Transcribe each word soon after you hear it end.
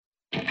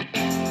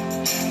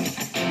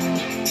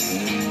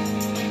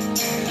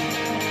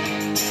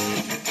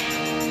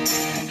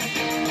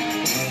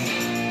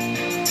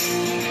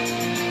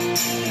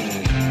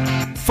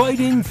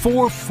fighting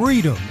for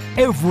freedom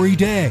every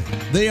day.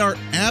 They are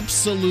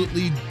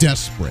absolutely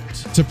desperate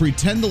to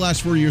pretend the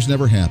last 4 years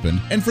never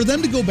happened and for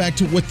them to go back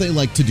to what they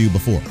liked to do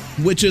before,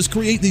 which is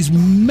create these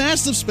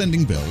massive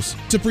spending bills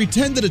to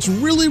pretend that it's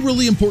really,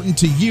 really important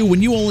to you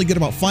when you only get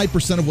about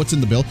 5% of what's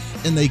in the bill,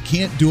 and they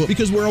can't do it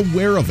because we're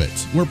aware of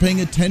it. We're paying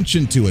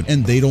attention to it,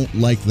 and they don't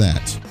like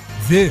that.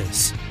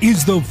 This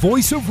is the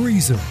Voice of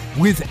Reason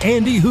with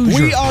Andy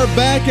Hoosier. We are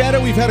back at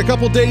it. We've had a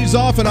couple days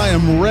off, and I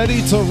am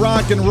ready to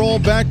rock and roll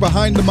back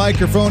behind the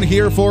microphone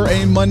here for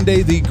a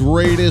Monday, the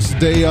greatest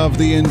day of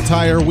the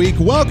entire week.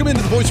 Welcome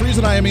into the Voice of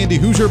Reason. I am Andy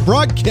Hoosier,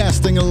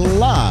 broadcasting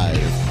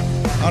live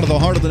out of the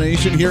heart of the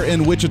nation here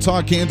in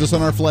Wichita, Kansas,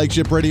 on our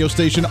flagship radio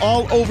station,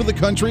 all over the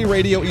country,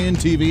 radio and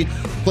TV,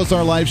 plus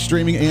our live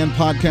streaming and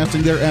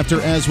podcasting thereafter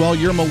as well.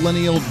 Your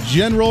millennial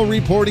general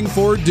reporting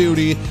for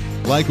duty,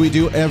 like we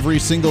do every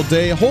single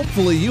day.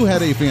 Hopefully you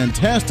had a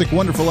fantastic,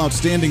 wonderful,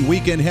 outstanding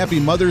weekend. Happy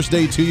Mother's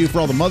Day to you for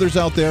all the mothers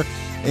out there.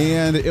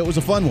 And it was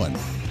a fun one.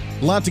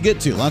 A lot to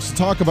get to, lots to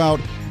talk about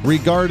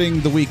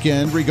regarding the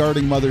weekend,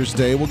 regarding Mother's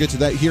Day. We'll get to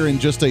that here in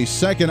just a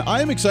second.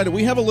 I am excited.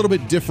 We have a little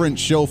bit different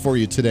show for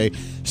you today.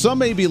 Some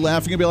may be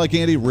laughing and be like,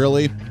 Andy,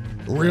 really?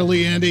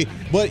 Really, Andy?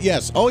 But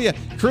yes. Oh, yeah.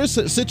 Chris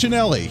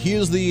Cicchinelli. He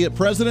is the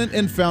president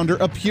and founder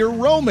of Pure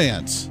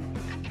Romance.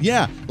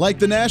 Yeah, like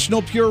the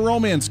National Pure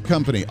Romance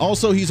Company.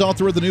 Also, he's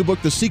author of the new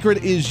book, The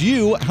Secret Is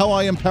You, How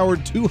I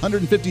Empowered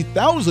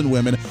 250,000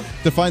 Women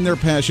to Find Their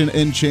Passion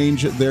and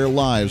Change Their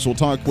Lives. We'll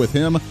talk with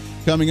him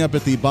coming up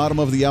at the bottom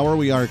of the hour.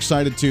 We are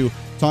excited to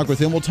talk with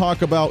him. We'll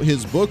talk about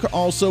his book.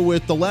 Also,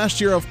 with the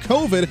last year of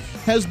COVID,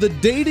 has the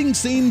dating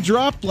scene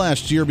dropped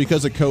last year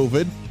because of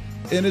COVID?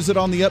 And is it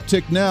on the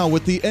uptick now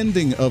with the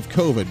ending of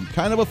COVID?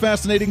 Kind of a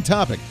fascinating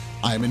topic.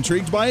 I'm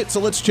intrigued by it, so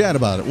let's chat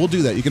about it. We'll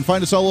do that. You can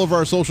find us all over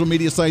our social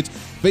media sites,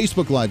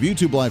 Facebook Live,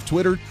 YouTube Live,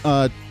 Twitter,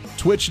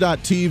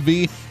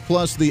 twitch.tv,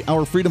 plus the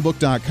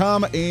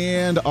OurFreedomBook.com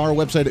and our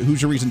website at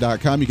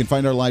HoosierReason.com. You can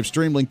find our live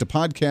stream, link to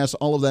podcasts,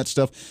 all of that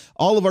stuff.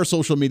 All of our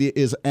social media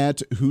is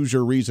at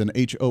Hoosier Reason,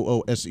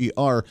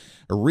 Hooser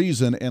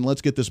Reason. And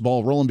let's get this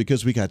ball rolling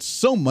because we got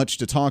so much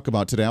to talk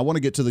about today. I want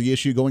to get to the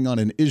issue going on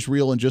in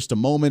Israel in just a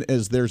moment,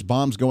 as there's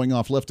bombs going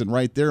off left and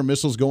right there,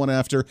 missiles going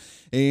after,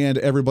 and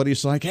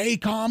everybody's like, hey,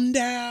 calm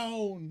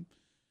down.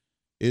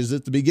 Is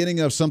it the beginning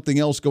of something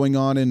else going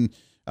on in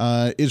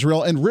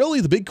Israel? And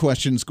really the big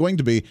question is going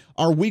to be,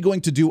 are we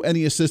going to do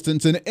any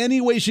assistance in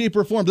any way, shape,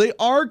 or form? They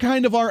are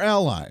kind of our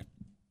ally.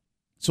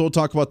 So we'll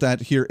talk about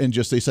that here in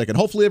just a second.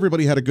 Hopefully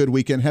everybody had a good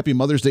weekend. Happy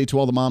Mother's Day to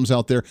all the moms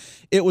out there.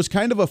 It was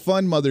kind of a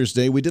fun Mother's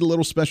Day. We did a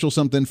little special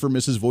something for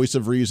Mrs. Voice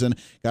of Reason.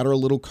 Got her a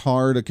little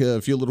card,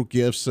 a few little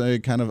gifts,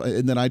 and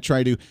then I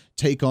try to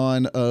take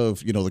on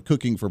the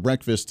cooking for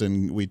breakfast,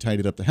 and we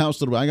tidied up the house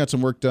a little bit. I got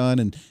some work done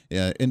and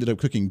ended up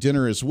cooking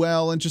dinner as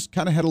well, and just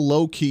kind of had a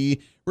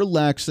low-key,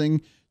 relaxing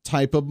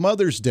type of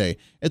Mother's Day.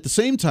 At the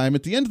same time,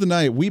 at the end of the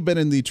night, we've been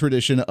in the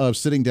tradition of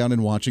sitting down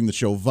and watching the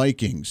show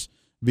Vikings,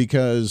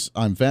 because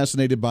I'm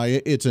fascinated by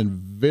it. It's a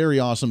very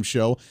awesome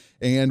show,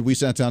 and we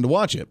sat down to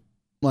watch it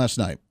last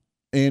night.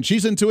 And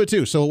she's into it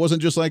too, so it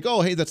wasn't just like,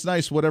 oh, hey, that's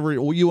nice, whatever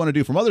you want to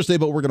do for Mother's Day,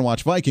 but we're going to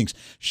watch Vikings.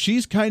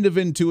 She's kind of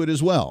into it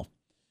as well.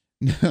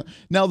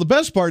 Now, the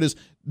best part is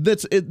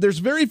there's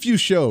very few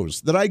shows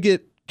that I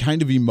get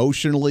kind of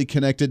emotionally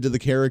connected to the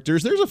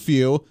characters. There's a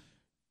few.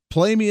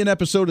 Play me an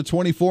episode of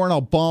 24, and I'll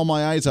bawl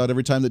my eyes out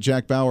every time that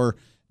Jack Bauer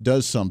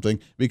does something,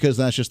 because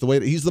that's just the way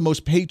he's the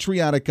most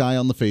patriotic guy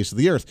on the face of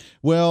the earth.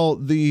 Well,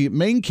 the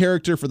main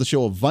character for the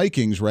show of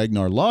Vikings,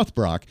 Ragnar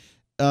Lothbrok,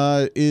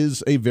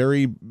 is a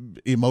very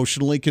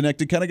emotionally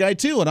connected kind of guy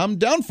too, and I'm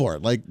down for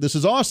it. Like, this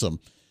is awesome.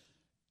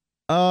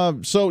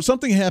 So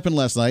something happened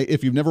last night.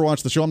 If you've never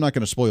watched the show, I'm not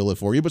going to spoil it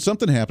for you, but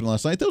something happened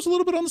last night that was a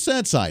little bit on the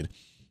sad side.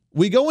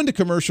 We go into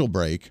commercial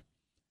break.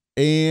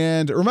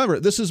 And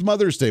remember, this is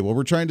Mother's Day, where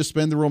we're trying to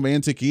spend the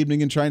romantic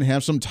evening and trying to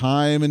have some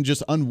time and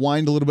just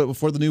unwind a little bit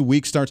before the new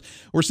week starts.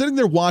 We're sitting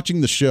there watching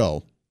the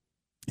show,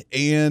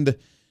 and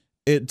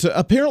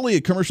apparently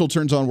a commercial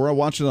turns on. We're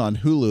watching it on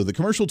Hulu. The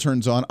commercial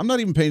turns on. I'm not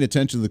even paying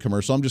attention to the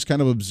commercial. I'm just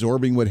kind of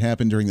absorbing what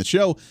happened during the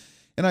show.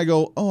 And I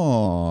go,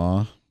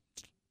 "Aw."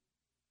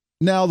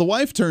 Now the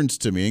wife turns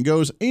to me and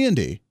goes,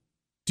 "Andy,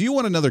 do you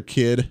want another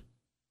kid?"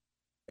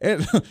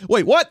 And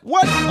wait, what?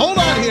 Hold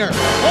on here.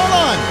 Hold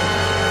on.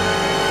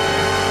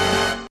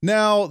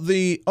 Now,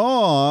 the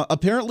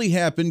apparently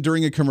happened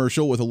during a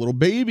commercial with a little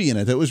baby in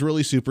it that was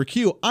really super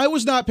cute. I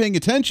was not paying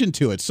attention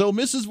to it. So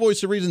Mrs.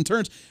 Voice of Reason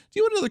turns, "Do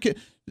you want another kid?"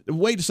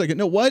 Wait a second.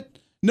 No, what?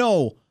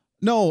 No,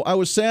 I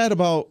was sad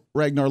about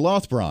Ragnar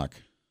Lothbrok.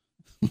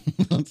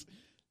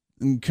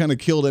 And kind of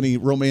killed any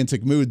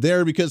romantic mood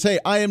there, because, hey,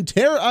 I'm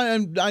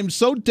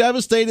so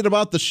devastated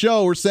about the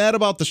show, or sad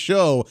about the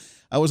show.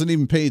 I wasn't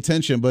even paying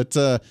attention, but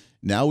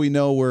now we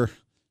know where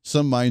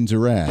some minds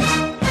are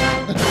at.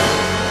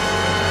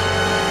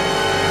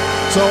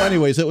 So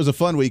anyways, it was a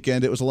fun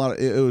weekend. It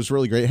was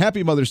really great.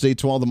 Happy Mother's Day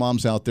to all the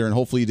moms out there, and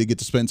hopefully you did get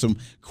to spend some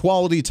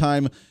quality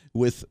time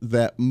with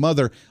that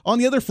mother. On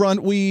the other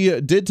front, we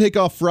did take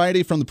off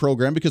Friday from the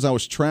program because I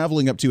was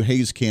traveling up to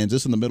Hays,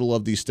 Kansas, in the middle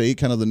of the state,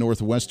 kind of the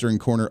northwestern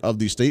corner of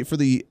the state, for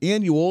the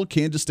annual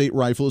Kansas State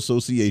Rifle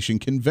Association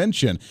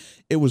convention.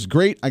 It was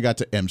great. I got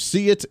to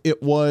MC it.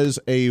 It was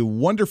a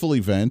wonderful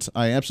event.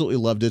 I absolutely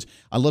loved it.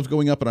 I love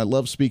going up and I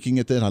love speaking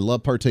at it. I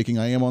love partaking.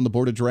 I am on the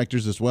board of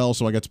directors as well,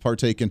 so I got to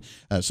partake in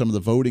some of the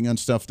voting on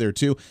stuff there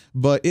too.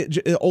 But it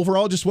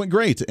overall just went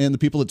great. And the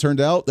people that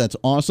turned out, that's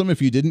awesome.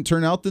 If you didn't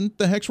turn out, then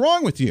the heck's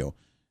wrong with you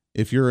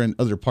if you're in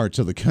other parts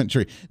of the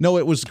country. No,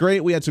 it was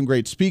great. We had some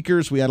great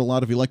speakers. We had a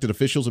lot of elected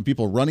officials and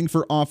people running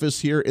for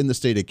office here in the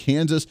state of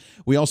Kansas.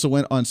 We also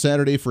went on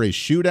Saturday for a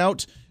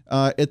shootout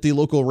at the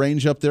local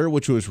range up there,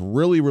 which was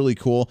really, really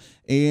cool.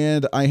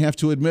 And I have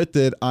to admit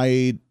that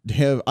I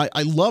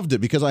loved it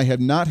because I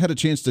have not had a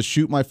chance to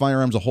shoot my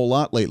firearms a whole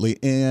lot lately,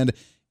 and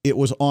it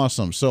was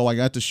awesome. So I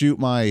got to shoot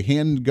my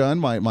handgun,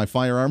 my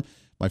firearm,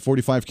 my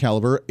 .45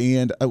 caliber,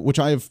 and which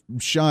I have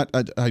shot.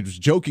 I was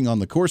joking on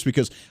the course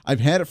because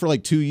I've had it for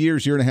like 2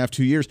 years, year and a half,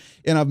 2 years,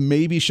 and I've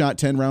maybe shot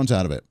 10 rounds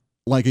out of it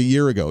like a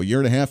year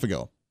and a half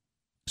ago.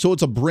 So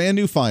it's a brand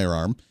new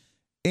firearm.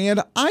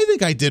 And I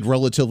think I did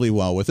relatively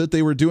well with it.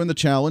 They were doing the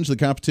challenge, the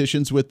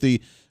competitions with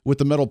the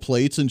metal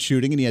plates and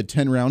shooting, and you had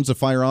 10 rounds to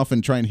fire off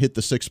and try and hit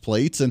the 6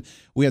 plates, and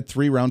we had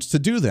 3 rounds to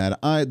do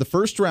that. The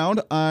first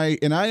round, I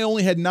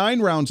only had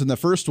 9 rounds in the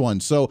first one,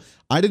 so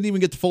I didn't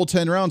even get the full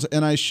 10 rounds,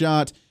 and I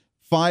shot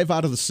 5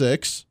 out of the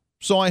 6,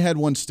 so I had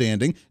 1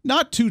 standing.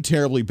 Not too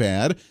terribly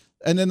bad.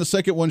 And then the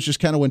second one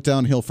just kind of went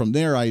downhill from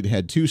there. I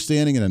had 2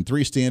 standing and then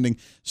 3 standing,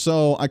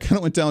 so I kind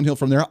of went downhill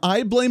from there.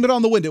 I blame it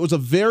on the wind. It was a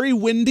very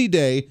windy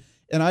day,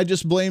 and I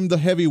just blamed the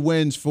heavy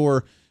winds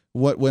for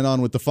what went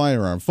on with the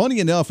firearm. Funny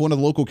enough, one of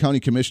the local county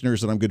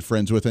commissioners that I'm good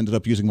friends with ended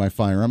up using my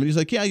firearm, and he's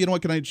like, yeah, you know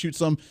what, can I shoot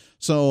some?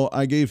 So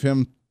I gave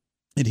him,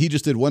 and he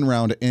just did 1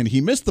 round, and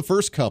he missed the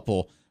first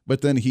couple,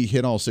 but then he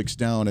hit all 6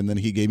 down, and then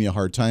he gave me a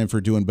hard time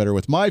for doing better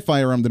with my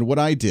firearm than what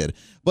I did.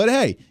 But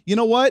hey, you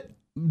know what?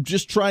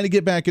 Just trying to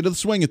get back into the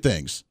swing of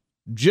things.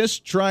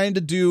 Just trying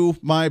to do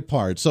my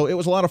part. So it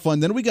was a lot of fun.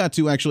 Then we got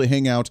to actually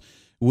hang out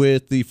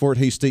with the Fort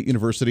Hays State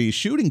University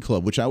Shooting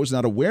Club, which I was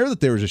not aware that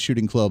there was a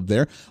shooting club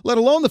there, let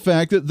alone the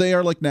fact that they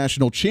are like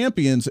national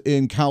champions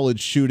in college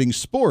shooting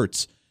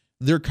sports.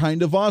 They're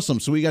kind of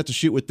awesome. So we got to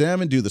shoot with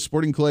them and do the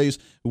sporting clays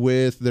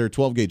with their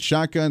 12-gauge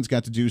shotguns,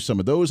 got to do some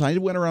of those. I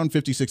went around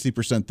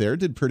 50-60% there,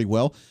 did pretty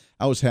well.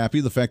 I was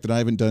happy. The fact that I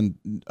haven't done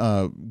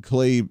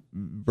clay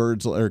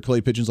birds or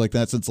clay pigeons like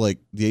that since like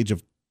the age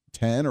of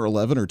 10 or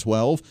 11 or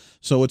 12.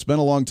 So it's been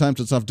a long time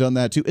since I've done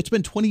that too. It's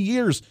been 20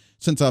 years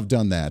since I've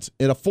done that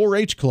at a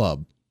 4-H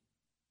club,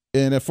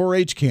 in a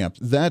 4-H camp.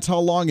 That's how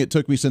long it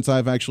took me since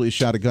I've actually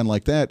shot a gun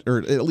like that, or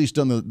at least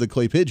done the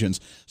clay pigeons.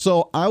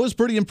 So I was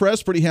pretty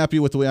impressed, pretty happy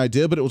with the way I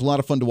did, but it was a lot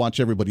of fun to watch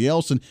everybody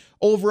else. And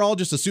overall,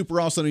 just a super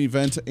awesome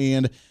event,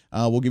 and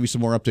we'll give you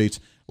some more updates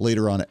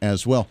later on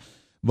as well.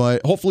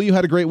 But hopefully you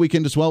had a great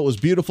weekend as well. It was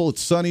beautiful.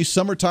 It's sunny.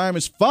 Summertime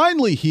is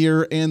finally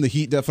here, and the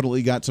heat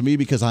definitely got to me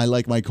because I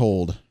like my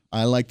cold.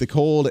 I like the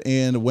cold,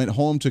 and went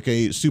home, took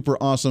a super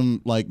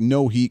awesome, like,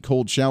 no heat,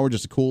 cold shower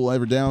just to cool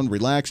ever down,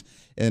 relax,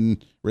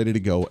 and ready to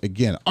go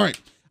again. All right,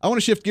 I want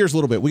to shift gears a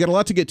little bit. We got a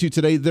lot to get to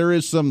today. There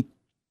is some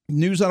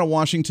news out of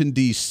Washington,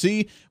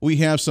 D.C. We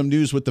have some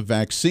news with the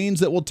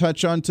vaccines that we'll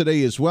touch on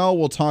today as well.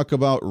 We'll talk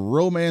about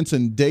romance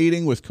and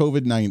dating with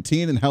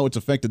COVID-19 and how it's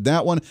affected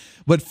that one.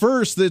 But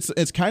first,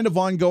 it's kind of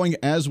ongoing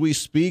as we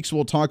speak, so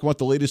we'll talk about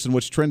the latest and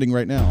what's trending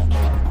right now.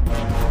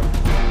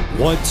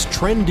 What's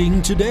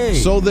trending today?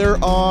 So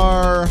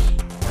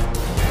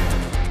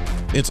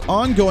it's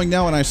ongoing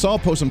now, and I saw a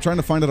post. I'm trying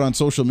to find it on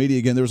social media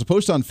again. There was a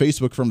post on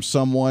Facebook from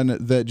someone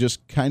that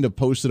just kind of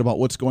posted about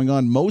what's going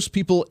on. Most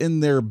people in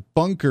their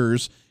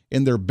bunkers,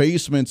 in their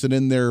basements, and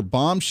in their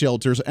bomb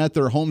shelters at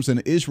their homes in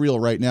Israel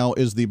right now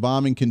as the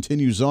bombing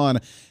continues on.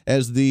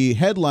 As the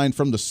headline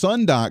from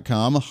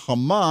thesun.com,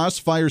 Hamas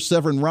fires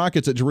 7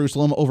 rockets at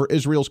Jerusalem over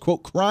Israel's,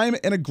 quote, crime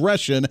and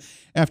aggression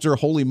after a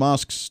holy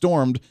mosque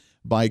stormed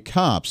by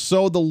cops.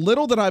 So the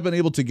little that I've been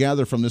able to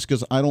gather from this,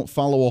 because I don't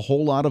follow a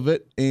whole lot of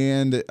it,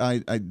 and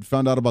I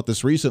found out about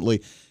this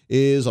recently,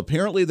 is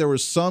apparently there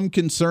was some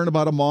concern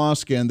about a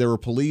mosque, and there were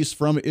police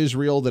from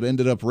Israel that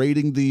ended up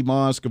raiding the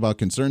mosque about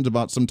concerns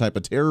about some type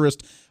of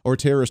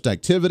terrorist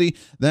activity.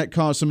 That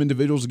caused some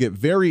individuals to get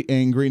very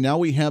angry. Now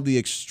we have the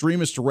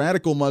extremist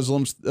radical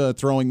Muslims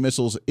throwing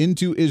missiles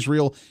into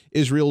Israel.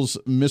 Israel's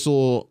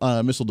missile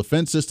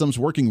defense systems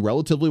working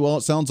relatively well,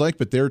 it sounds like,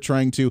 but they're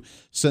trying to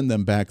send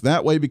them back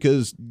that way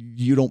because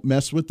you don't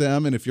mess with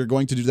them, and if you're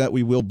going to do that,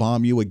 we will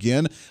bomb you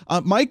again.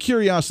 My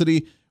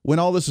curiosity, when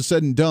all this is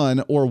said and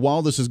done, or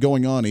while this is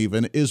going on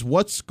even, is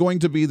what's going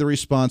to be the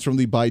response from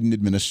the Biden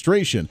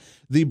administration.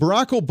 The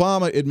Barack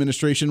Obama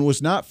administration was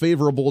not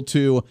favorable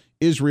to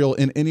Israel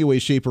in any way,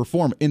 shape, or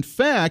form. In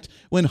fact,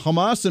 when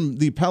Hamas and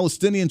the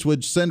Palestinians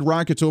would send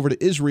rockets over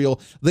to Israel,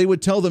 they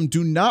would tell them,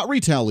 do not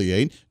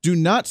retaliate, do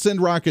not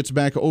send rockets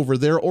back over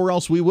there, or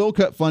else we will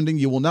cut funding,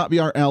 you will not be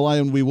our ally,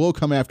 and we will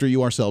come after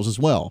you ourselves as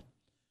well.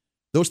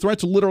 Those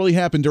threats literally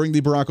happened during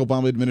the Barack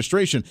Obama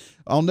administration.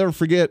 I'll never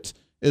forget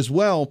as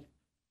well,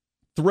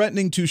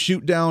 threatening to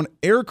shoot down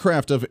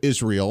aircraft of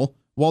Israel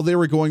while they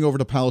were going over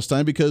to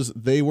Palestine because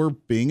they were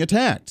being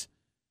attacked.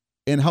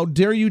 And how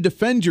dare you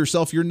defend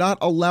yourself? You're not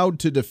allowed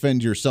to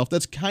defend yourself.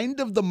 That's kind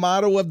of the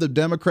motto of the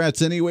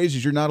Democrats anyways,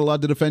 is you're not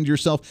allowed to defend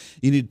yourself.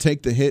 You need to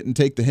take the hit and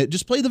take the hit.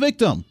 Just play the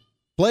victim.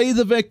 Play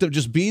the victim.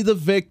 Just be the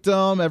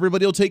victim.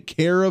 Everybody will take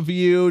care of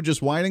you.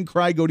 Just whine and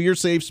cry. Go to your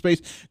safe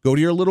space. Go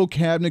to your little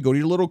cabinet. Go to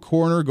your little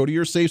corner. Go to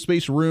your safe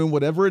space room,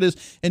 whatever it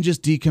is, and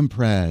just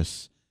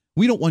decompress.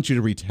 We don't want you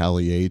to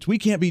retaliate. We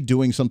can't be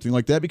doing something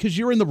like that because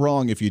you're in the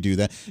wrong if you do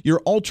that.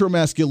 Your ultra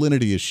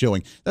masculinity is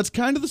showing. That's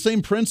kind of the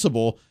same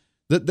principle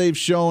that they've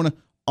shown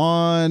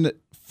on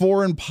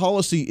foreign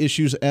policy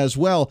issues as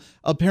well.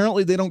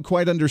 Apparently, they don't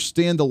quite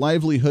understand the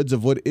livelihoods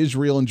of what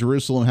Israel and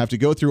Jerusalem have to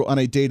go through on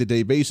a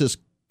day-to-day basis,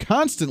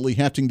 constantly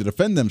having to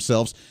defend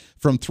themselves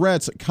from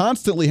threats,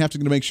 constantly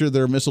having to make sure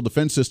their missile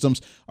defense systems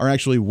are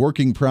actually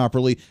working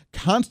properly,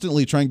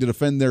 constantly trying to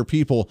defend their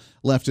people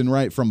left and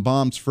right from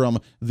bombs from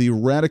the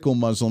radical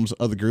Muslims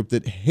of the group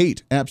that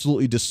hate,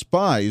 absolutely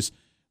despise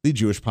the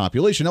Jewish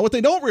population. Now, what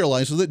they don't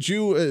realize is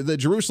that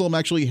Jerusalem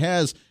actually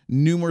has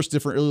numerous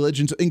different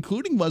religions,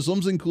 including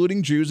Muslims,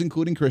 including Jews,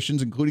 including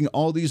Christians, including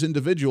all these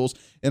individuals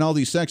and all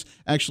these sects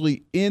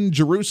actually in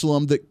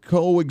Jerusalem that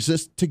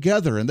coexist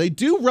together. And they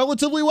do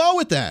relatively well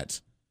with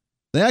that.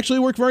 They actually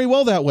work very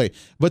well that way.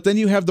 But then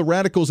you have the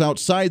radicals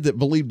outside that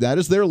believe that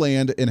is their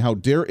land, and how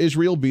dare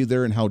Israel be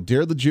there, and how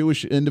dare the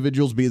Jewish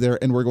individuals be there,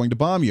 and we're going to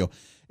bomb you.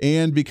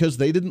 And because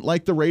they didn't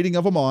like the raiding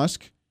of a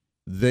mosque,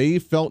 they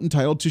felt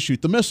entitled to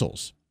shoot the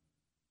missiles.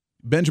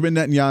 Benjamin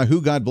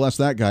Netanyahu, God bless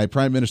that guy,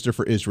 Prime Minister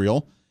for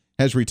Israel,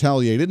 has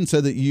retaliated and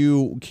said that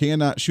you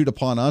cannot shoot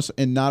upon us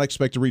and not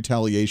expect a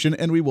retaliation,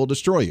 and we will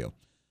destroy you.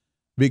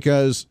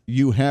 Because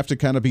you have to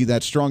kind of be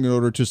that strong in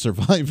order to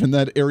survive in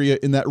that area,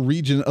 in that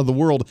region of the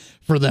world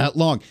for that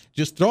long.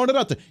 Just throwing it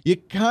out there. You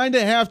kind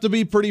of have to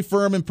be pretty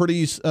firm and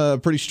pretty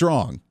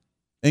strong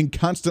and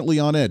constantly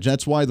on edge.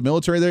 That's why the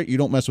military there, you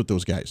don't mess with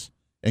those guys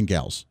and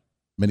gals.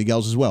 Many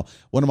gals as well.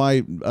 One of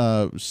my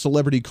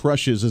celebrity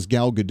crushes is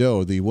Gal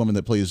Gadot, the woman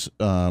that plays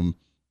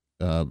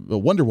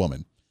Wonder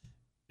Woman.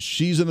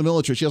 She's in the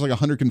military. She has like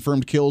 100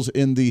 confirmed kills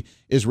in the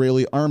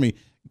Israeli army.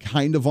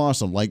 Kind of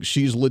awesome. Like,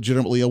 she's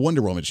legitimately a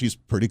Wonder Woman. She's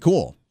pretty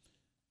cool.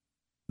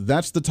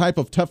 That's the type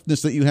of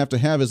toughness that you have to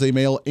have as a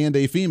male and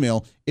a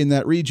female in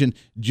that region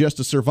just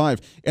to survive.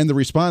 And the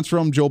response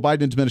from Joe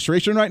Biden's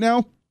administration right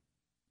now,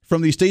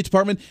 from the State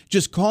Department,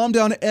 just calm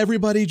down,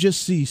 everybody,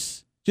 just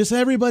cease. Just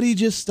everybody,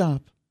 just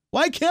stop.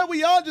 Why can't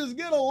we all just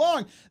get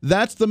along?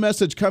 That's the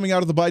message coming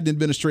out of the Biden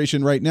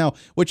administration right now,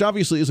 which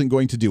obviously isn't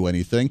going to do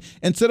anything.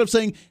 Instead of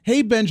saying,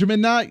 hey,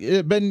 Benjamin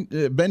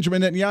Netanyahu,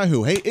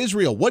 hey,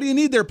 Israel, what do you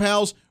need there,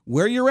 pals?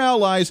 We're your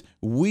allies.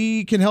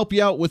 We can help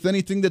you out with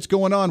anything that's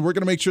going on. We're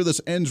going to make sure this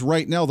ends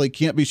right now. They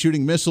can't be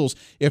shooting missiles.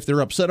 If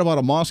they're upset about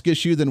a mosque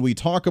issue, then we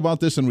talk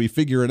about this and we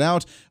figure it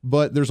out.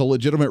 But there's a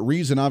legitimate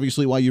reason,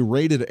 obviously, why you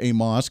raided a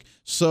mosque.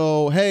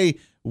 So, hey,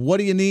 what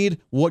do you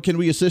need? What can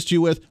we assist you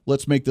with?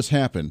 Let's make this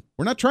happen.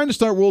 We're not trying to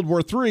start World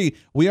War III.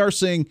 We are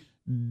saying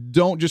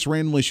don't just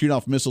randomly shoot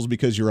off missiles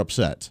because you're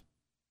upset.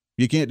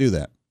 You can't do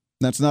that.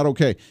 That's not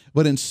okay.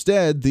 But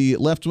instead, the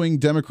left-wing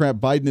Democrat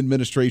Biden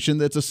administration,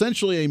 that's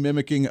essentially a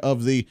mimicking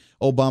of the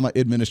Obama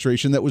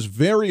administration that was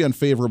very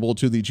unfavorable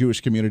to the Jewish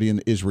community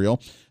in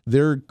Israel,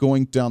 they're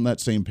going down that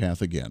same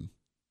path again.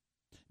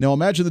 Now,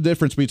 imagine the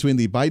difference between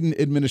the Biden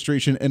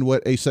administration and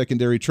what a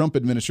secondary Trump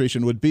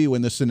administration would be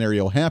when this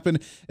scenario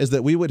happened, is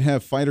that we would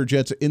have fighter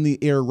jets in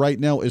the air right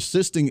now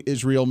assisting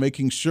Israel,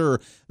 making sure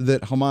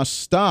that Hamas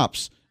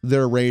stops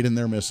their raid and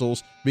their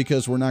missiles,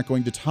 because we're not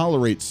going to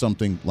tolerate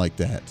something like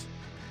that.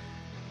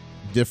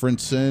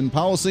 Difference in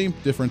policy,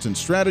 difference in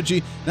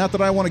strategy. Not that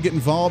I want to get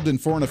involved in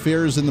foreign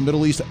affairs in the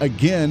Middle East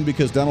again,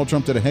 because Donald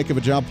Trump did a heck of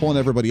a job pulling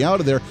everybody out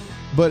of there.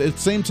 But at the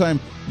same time,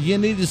 you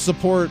need to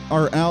support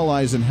our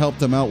allies and help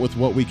them out with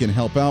what we can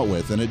help out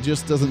with. And it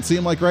just doesn't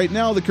seem like right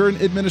now the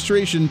current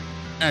administration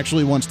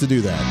actually wants to do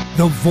that.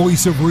 The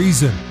Voice of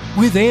Reason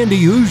with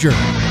Andy Hoosier.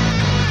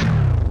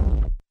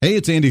 Hey,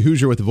 it's Andy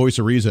Hoosier with the Voice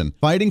of Reason.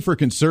 Fighting for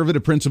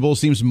conservative principles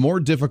seems more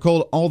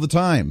difficult all the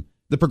time.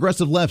 The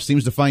progressive left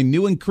seems to find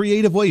new and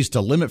creative ways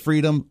to limit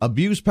freedom,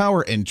 abuse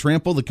power, and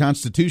trample the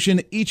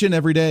Constitution each and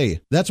every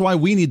day. That's why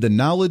we need the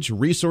knowledge,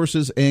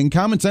 resources, and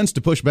common sense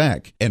to push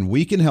back, and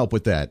we can help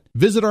with that.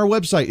 Visit our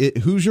website at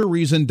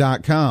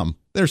HoosierReason.com.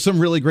 There's some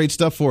really great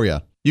stuff for you.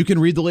 You can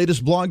read the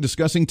latest blog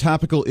discussing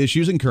topical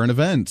issues and current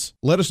events.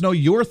 Let us know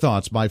your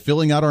thoughts by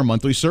filling out our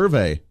monthly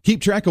survey.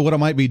 Keep track of what I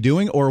might be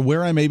doing or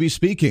where I may be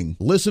speaking.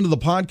 Listen to the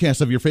podcast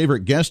of your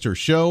favorite guest or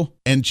show,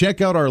 and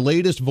check out our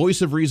latest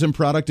Voice of Reason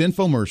product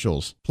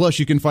infomercials. Plus,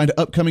 you can find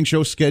upcoming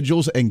show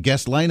schedules and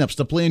guest lineups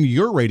to plan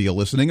your radio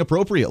listening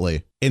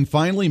appropriately. And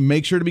finally,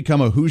 make sure to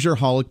become a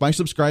Hoosier-holic by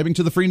subscribing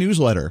to the free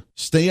newsletter.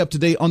 Stay up to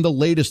date on the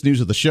latest news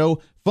of the show,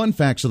 fun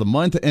facts of the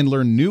month, and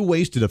learn new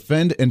ways to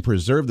defend and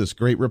preserve this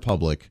great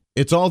republic.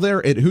 It's all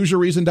there at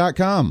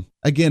HoosierReason.com.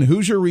 Again,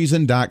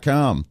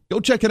 HoosierReason.com. Go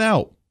check it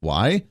out.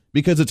 Why?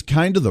 Because it's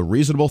kind of the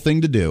reasonable thing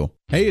to do.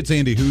 Hey, it's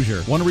Andy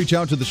Hoosier. Want to reach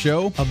out to the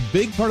show? A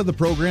big part of the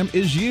program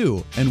is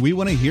you, and we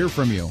want to hear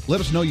from you. Let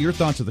us know your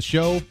thoughts of the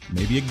show,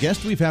 maybe a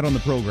guest we've had on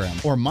the program,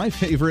 or my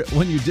favorite,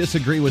 when you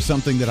disagree with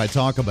something that I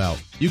talk about.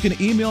 You can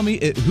email me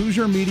at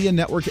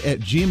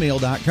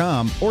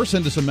HoosierMediaNetwork@gmail.com or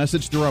send us a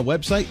message through our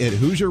website at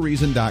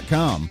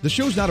HoosierReason.com. The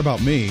show's not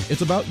about me,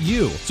 it's about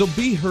you. So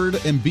be heard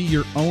and be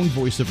your own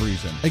voice of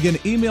reason. Again,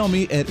 email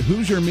me at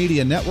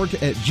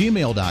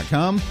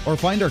HoosierMediaNetwork@gmail.com or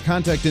find our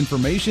contact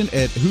information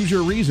at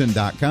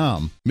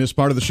HoosierReason.com. Miss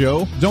part of the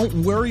show? Don't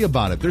worry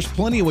about it. There's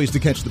plenty of ways to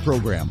catch the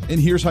program, and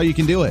here's how you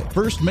can do it.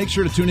 First, make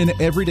sure to tune in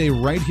every day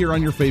right here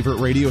on your favorite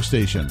radio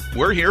station.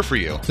 We're here for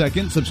you.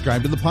 Second,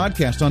 subscribe to the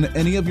podcast on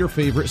any of your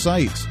favorite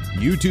sites.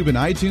 YouTube and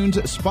iTunes,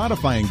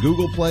 Spotify and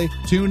Google Play,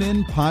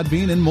 TuneIn,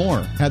 Podbean, and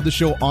more. Have the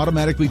show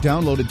automatically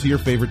downloaded to your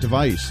favorite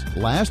device.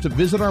 Last,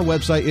 visit our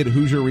website at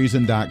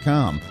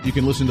HoosierReason.com. You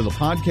can listen to the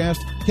podcast,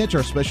 catch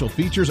our special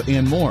features,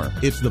 and more.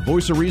 It's the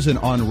voice of reason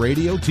on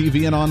radio,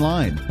 TV, and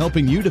online,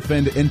 helping you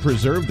defend and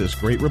preserve this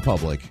great republic.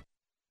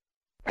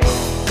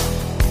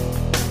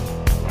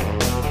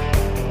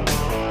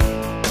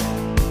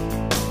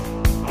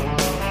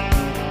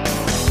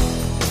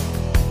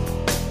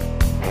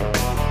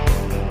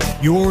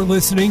 You're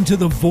listening to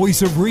the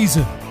Voice of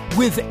Reason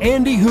with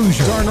Andy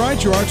Hoosier. Darn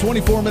right you are.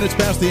 24 minutes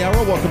past the hour.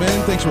 Welcome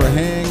in. Thanks for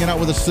hanging out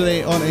with us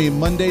today on a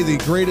Monday, the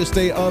greatest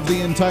day of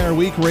the entire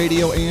week.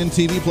 Radio and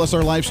TV, plus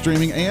our live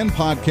streaming and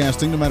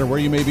podcasting. No matter where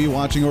you may be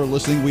watching or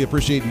listening, we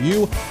appreciate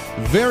you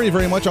very,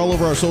 very much. All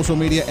over our social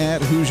media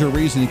at Hoosier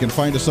Reason. You can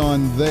find us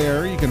on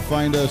there. You can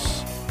find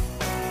us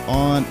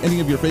on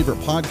any of your favorite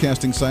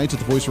podcasting sites at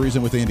The Voice of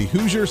Reason with Andy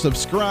Hoosier.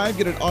 Subscribe,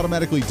 get it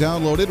automatically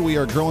downloaded. We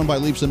are growing by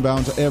leaps and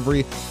bounds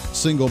every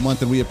single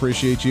month, and we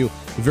appreciate you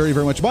very,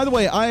 very much. By the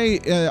way, I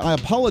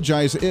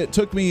apologize. It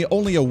took me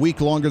only a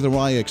week longer than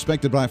what I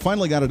expected, but I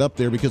finally got it up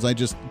there because I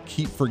just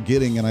keep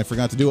forgetting and I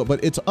forgot to do it.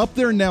 But it's up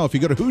there now. If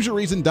you go to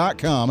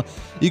HoosierReason.com,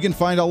 you can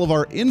find all of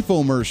our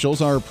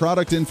infomercials, our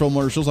product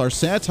infomercials, our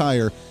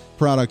satire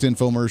product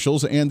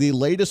infomercials, and the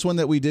latest one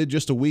that we did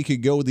just a week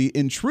ago, The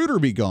Intruder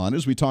Be Gone,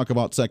 as we talk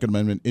about Second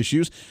Amendment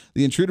issues.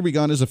 The Intruder Be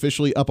Gone is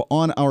officially up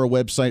on our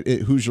website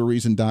at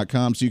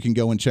HoosierReason.com, so you can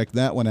go and check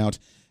that one out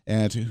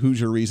at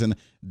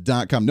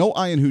HoosierReason.com. No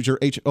I in Hoosier,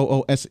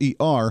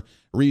 HOOSER,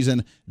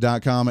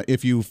 Reason.com.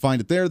 If you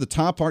find it there, the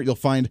top part, you'll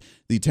find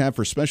the tab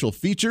for special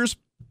features.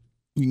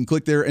 You can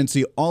click there and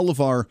see all of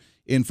our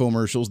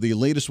infomercials. The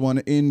latest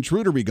one,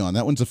 Intruder Be Gone.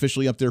 That one's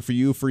officially up there for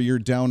you for your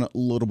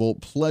downloadable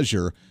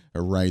pleasure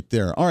right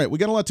there. All right, we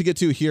got a lot to get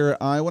to here.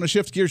 I want to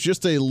shift gears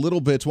just a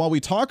little bit while we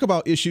talk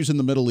about issues in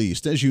the Middle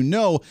East. As you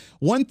know,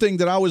 one thing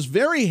that I was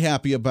very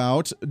happy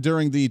about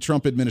during the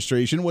Trump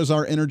administration was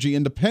our energy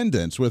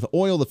independence with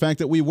oil, the fact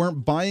that we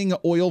weren't buying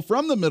oil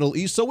from the Middle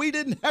East, so we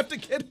didn't have to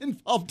get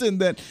involved in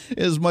that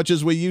as much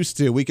as we used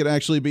to. We could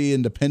actually be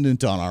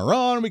independent on our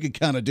own. We could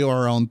kind of do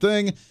our own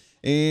thing.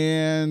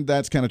 And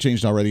that's kind of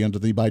changed already under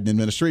the Biden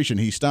administration.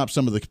 He stopped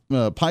some of the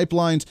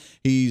pipelines.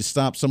 He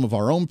stopped some of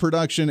our own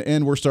production,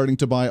 and we're starting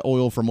to buy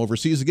oil from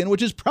overseas again,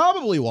 which is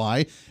probably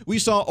why we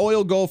saw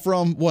oil go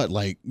from,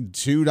 like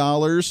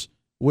 $2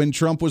 when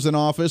Trump was in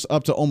office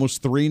up to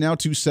almost $3 now,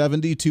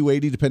 $2.70,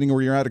 $2.80, depending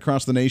where you're at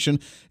across the nation.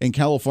 In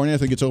California, I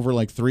think it's over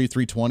like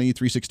 $3.20,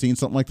 $3.16,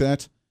 something like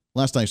that.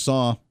 Last I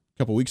saw, a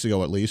couple weeks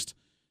ago at least,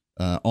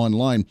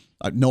 online.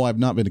 No, I've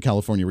not been to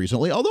California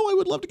recently, although I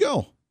would love to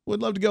go.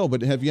 Would love to go,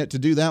 but have yet to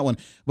do that one.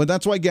 But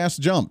that's why gas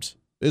jumped,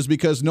 is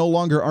because no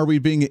longer are we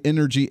being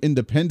energy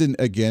independent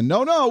again.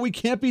 No, we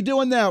can't be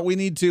doing that. We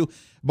need to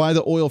buy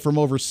the oil from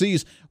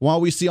overseas.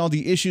 While we see all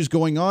the issues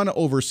going on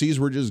overseas,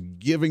 we're just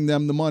giving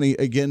them the money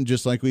again,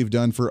 just like we've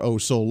done for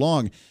so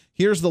long.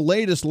 Here's the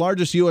latest,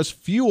 largest U.S.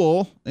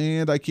 fuel,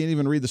 and I can't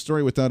even read the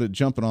story without it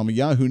jumping on me.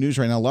 Yahoo News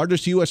right now.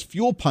 Largest U.S.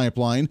 fuel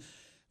pipeline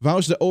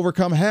vows to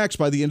overcome hacks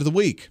by the end of the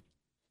week.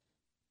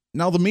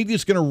 Now, the media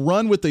is going to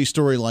run with a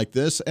story like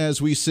this as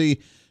we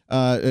see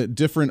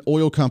different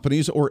oil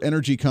companies or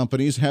energy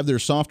companies have their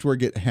software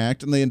get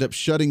hacked and they end up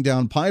shutting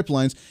down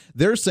pipelines.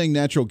 They're saying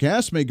natural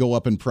gas may go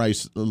up in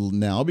price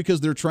now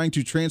because they're trying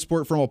to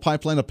transport from a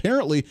pipeline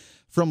apparently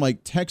from like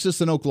Texas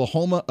and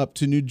Oklahoma up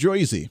to New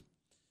Jersey.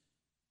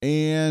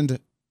 And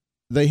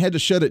they had to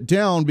shut it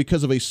down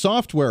because of a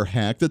software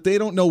hack that they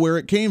don't know where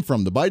it came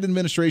from. The Biden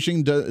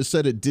administration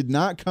said it did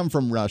not come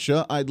from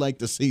Russia. I'd like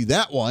to see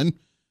that one.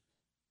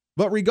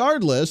 But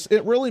regardless,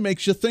 it really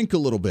makes you think a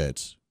little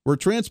bit. We're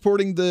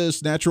transporting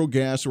this natural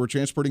gas, or we're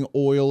transporting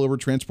oil, or we're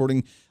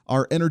transporting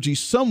our energy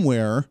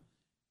somewhere,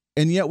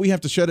 and yet we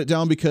have to shut it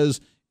down because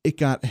it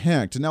got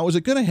hacked. Now, is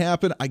it going to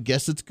happen? I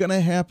guess it's going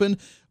to happen,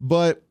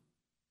 but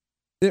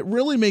it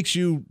really makes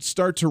you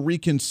start to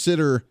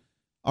reconsider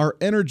our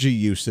energy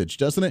usage,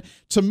 doesn't it?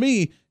 To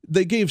me,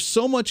 they gave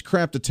so much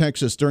crap to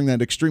Texas during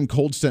that extreme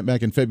cold snap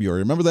back in February.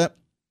 Remember that?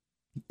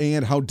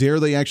 And how dare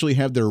they actually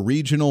have their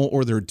regional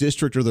or their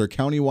district or their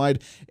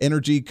countywide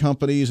energy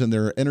companies and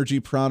their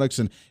energy products.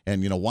 And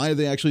why did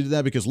they actually do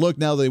that? Because look,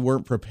 now they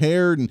weren't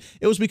prepared. And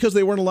it was because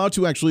they weren't allowed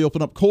to actually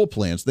open up coal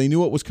plants. They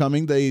knew it was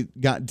coming. They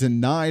got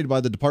denied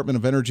by the Department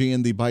of Energy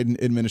and the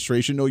Biden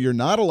administration. No, you're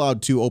not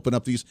allowed to open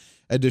up these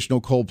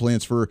additional coal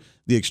plants for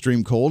the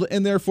extreme cold.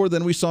 And therefore,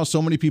 then we saw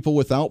so many people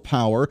without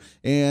power,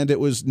 and it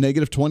was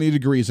negative 20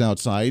 degrees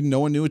outside.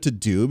 No one knew what to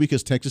do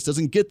because Texas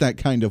doesn't get that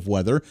kind of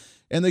weather.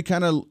 And they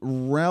kind of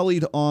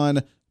rallied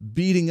on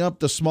beating up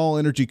the small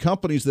energy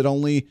companies that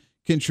only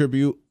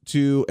contribute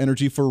to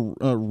energy for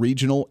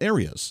regional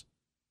areas.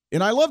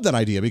 And I love that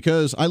idea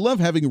because I love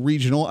having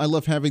regional. I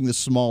love having the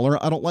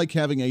smaller. I don't like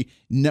having a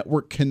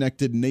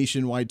network-connected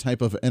nationwide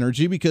type of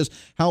energy because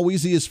how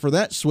easy is for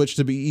that switch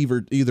to be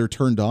either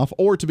turned off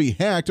or to be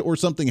hacked or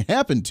something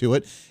happened to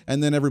it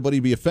and then everybody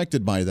be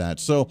affected by that.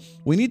 So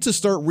we need to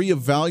start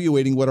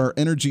reevaluating what our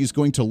energy is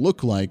going to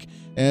look like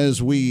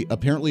as we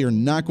apparently are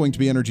not going to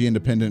be energy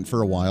independent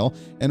for a while.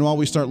 And while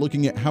we start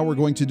looking at how we're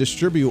going to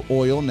distribute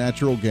oil,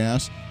 natural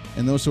gas,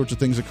 and those sorts of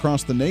things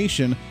across the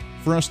nation,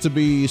 for us to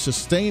be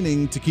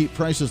sustaining to keep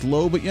prices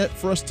low, but yet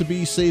for us to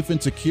be safe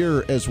and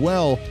secure as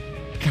well.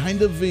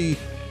 Kind of a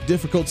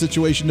difficult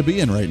situation to be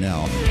in right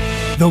now.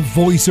 The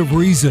Voice of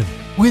Reason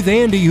with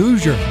Andy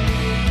Hoosier.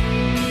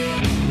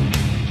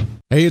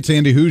 Hey, it's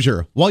Andy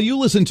Hoosier. While you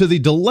listen to the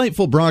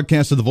delightful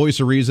broadcast of The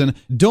Voice of Reason,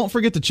 don't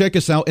forget to check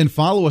us out and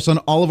follow us on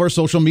all of our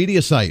social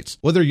media sites.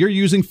 Whether you're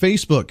using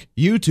Facebook,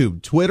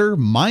 YouTube, Twitter,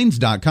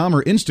 Minds.com,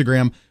 or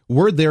Instagram,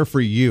 we're there for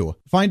you.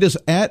 Find us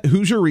at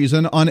Hoosier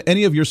Reason on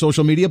any of your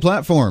social media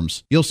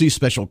platforms. You'll see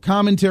special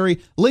commentary,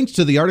 links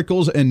to the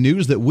articles and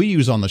news that we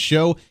use on the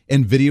show,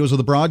 and videos of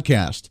the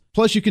broadcast.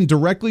 Plus, you can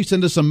directly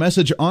send us a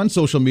message on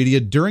social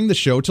media during the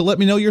show to let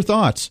me know your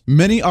thoughts.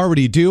 Many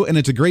already do, and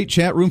it's a great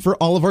chat room for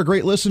all of our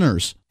great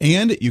listeners.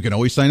 And you can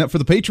always sign up for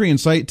the Patreon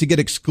site to get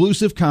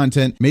exclusive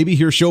content, maybe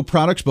hear show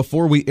products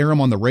before we air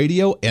them on the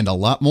radio, and a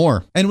lot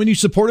more. And when you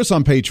support us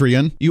on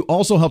Patreon, you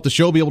also help the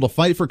show be able to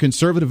fight for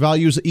conservative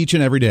values each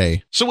and every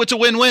day. So it's a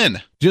win-win.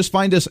 Just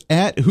find us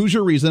at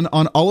Hoosier Reason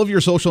on all of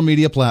your social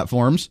media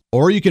platforms,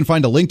 or you can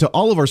find a link to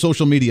all of our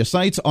social media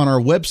sites on our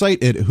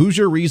website at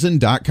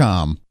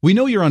HoosierReason.com. We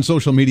know you're on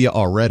social media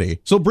already,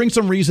 so bring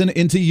some reason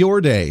into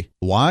your day.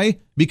 Why?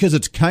 Because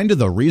it's kind of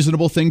the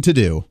reasonable thing to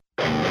do.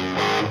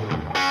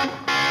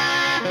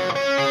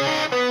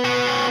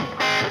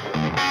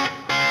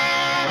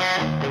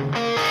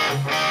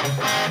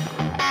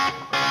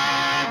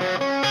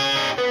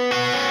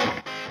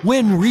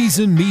 When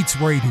Reason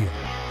Meets Radio.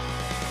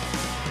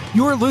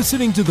 You're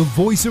listening to The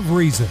Voice of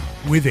Reason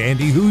with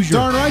Andy Hoosier.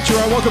 Darn right you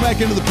are. Welcome back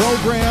into the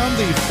program,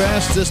 the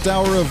fastest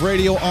hour of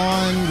radio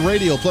on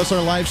radio, plus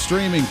our live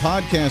streaming,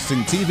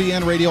 podcasting, TV,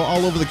 and radio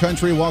all over the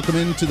country. Welcome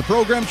into the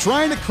program,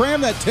 trying to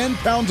cram that 10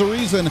 pounds of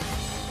reason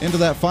into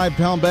that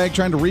 5-pound bag,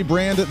 trying to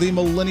rebrand the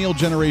millennial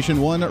generation,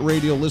 one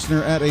radio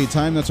listener at a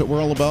time. That's what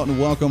we're all about, and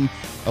welcome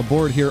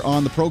aboard here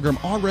on the program.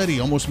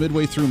 Already almost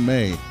midway through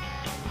May.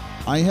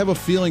 I have a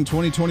feeling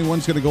 2021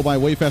 is going to go by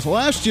way fast.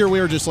 Last year, we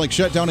were just like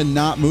shut down and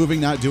not moving,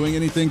 not doing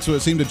anything, so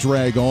it seemed to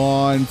drag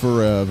on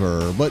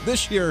forever. But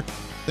this year,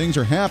 things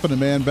are happening,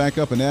 man. Back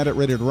up and at it,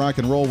 ready to rock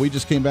and roll. We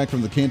just came back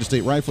from the Kansas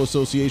State Rifle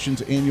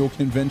Association's annual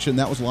convention.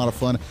 That was a lot of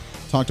fun.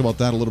 Talked about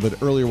that a little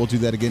bit earlier. We'll do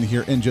that again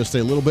here in just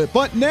a little bit.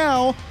 But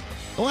now,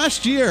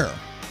 last year,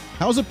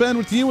 how's it been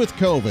with you with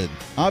COVID?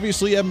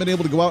 Obviously, you haven't been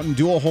able to go out and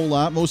do a whole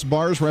lot. Most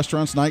bars,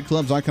 restaurants,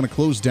 nightclubs, all kind of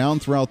closed down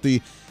throughout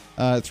the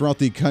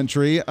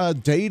country.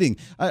 Dating.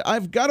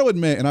 I've got to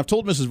admit, and I've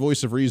told Mrs.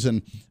 Voice of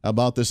Reason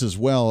about this as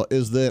well,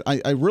 is that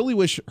I really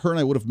wish her and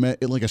I would have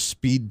met at like a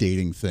speed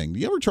dating thing. Do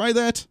you ever try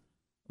that?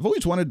 I've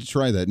always wanted to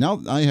try that.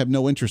 Now I have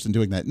no interest in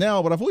doing that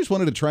now, but I've always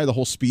wanted to try the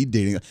whole speed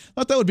dating. I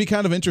thought that would be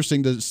kind of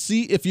interesting to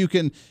see if you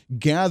can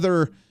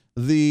gather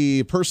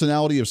the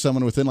personality of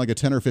someone within like a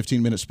 10 or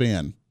 15 minute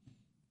span.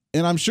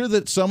 And I'm sure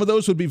that some of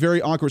those would be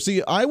very awkward.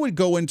 See, I would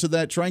go into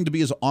that trying to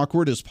be as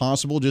awkward as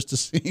possible just to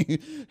see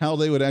how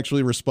they would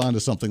actually respond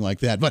to something like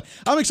that. But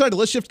I'm excited.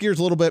 Let's shift gears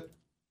a little bit.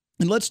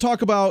 And let's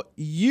talk about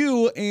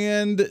you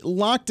and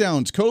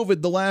lockdowns,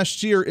 COVID the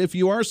last year. If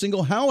you are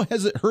single, how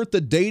has it hurt the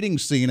dating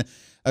scene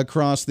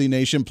across the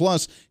nation?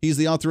 Plus, he's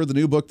the author of the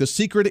new book, The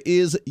Secret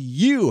Is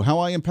You, How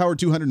I Empowered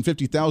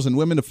 250,000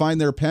 Women to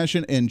Find Their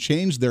Passion and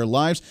Change Their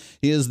Lives.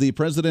 He is the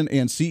president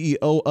and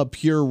CEO of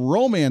Pure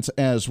Romance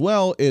as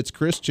well. It's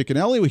Chris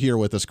Cicchinelli here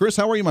with us. Chris,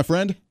 how are you, my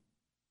friend?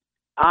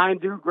 I'm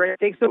doing great.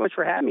 Thanks so much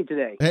for having me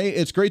today. Hey,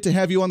 it's great to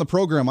have you on the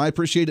program. I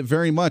appreciate it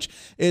very much.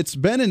 It's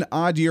been an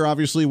odd year,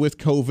 obviously, with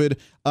COVID,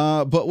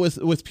 but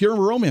with Pure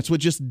Romance,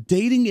 with just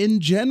dating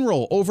in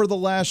general over the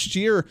last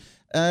year,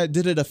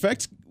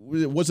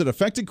 was it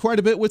affected quite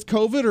a bit with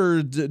COVID,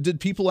 or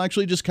did people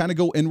actually just kind of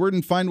go inward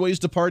and find ways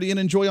to party and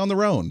enjoy on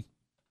their own?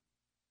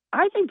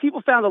 I think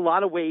people found a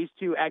lot of ways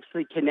to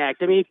actually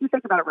connect. I mean, if you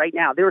think about it right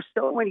now, there are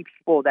so many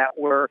people that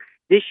were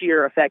this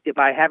year affected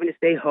by having to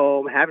stay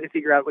home, having to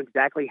figure out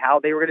exactly how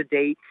they were going to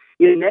date.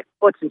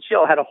 Netflix and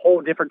chill had a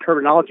whole different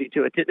terminology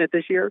to it, didn't it,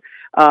 this year?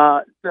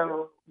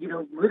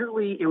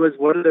 Literally it was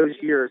one of those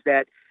years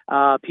that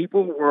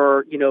people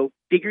were,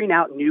 figuring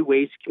out new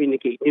ways to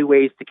communicate, new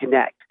ways to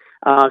connect.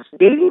 So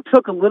dating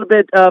took a little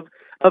bit of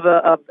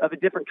a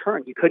different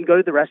turn. You couldn't go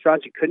to the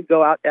restaurants, you couldn't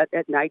go out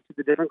at night to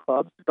the different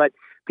clubs, but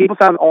people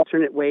found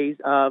alternate ways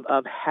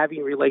of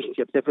having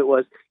relationships. If it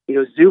was,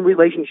 Zoom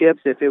relationships,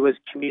 if it was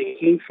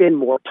communication,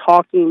 more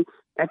talking.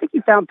 I think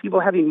you found people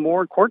having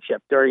more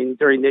courtship during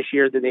this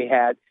year than they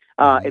had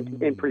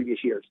in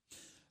previous years.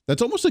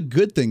 That's almost a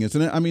good thing,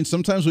 isn't it? I mean,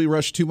 sometimes we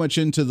rush too much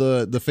into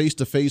the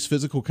face-to-face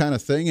physical kind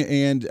of thing,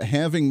 and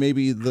having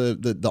maybe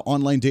the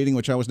online dating,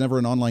 which I was never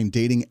an online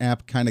dating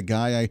app kind of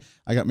guy.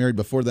 I got married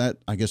before that,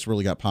 I guess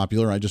really got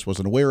popular. I just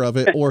wasn't aware of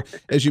it. Or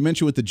as you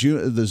mentioned with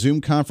the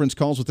Zoom conference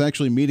calls, with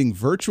actually meeting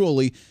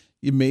virtually,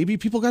 maybe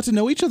people got to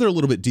know each other a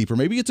little bit deeper.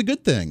 Maybe it's a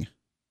good thing.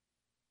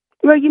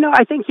 Well,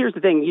 I think here's the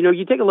thing.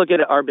 You take a look at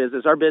our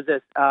business. Our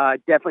business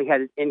definitely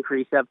had an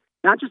increase of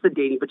not just the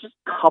dating, but just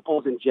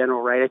couples in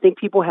general, right? I think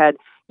people had,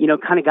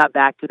 kind of got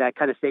back to that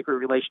kind of sacred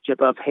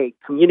relationship of, hey,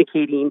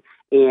 communicating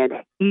and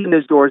keeping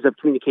those doors of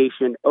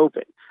communication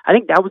open. I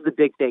think that was the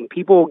big thing.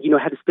 People,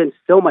 had to spend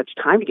so much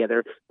time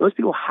together. Most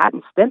people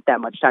hadn't spent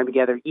that much time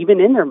together, even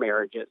in their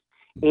marriages.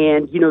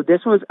 And,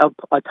 this was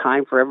a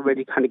time for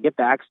everybody to kind of get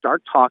back,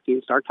 start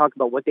talking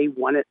about what they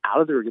wanted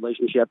out of the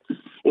relationship.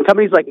 And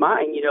companies like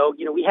mine,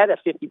 we had a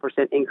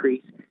 50%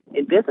 increase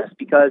in business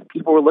because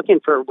people were looking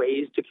for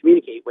ways to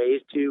communicate,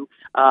 ways to,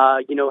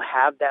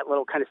 have that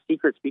little kind of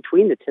secrets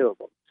between the two of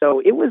them. So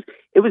it was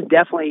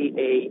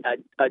definitely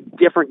a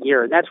different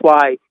year. And that's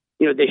why,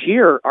 this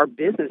year our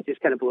business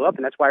just kind of blew up.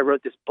 And that's why I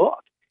wrote this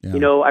book. Yeah.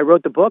 I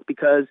wrote the book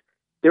because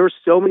there were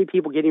so many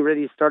people getting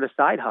ready to start a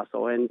side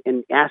hustle and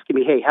asking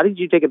me, hey, how did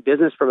you take a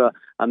business from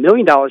 $1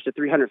 million to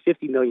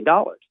 $350 million?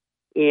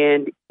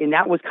 And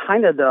that was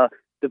kind of the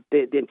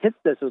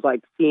antithesis, was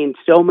like seeing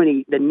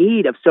the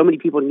need of so many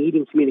people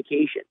needing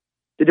communication.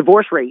 The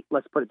divorce rate,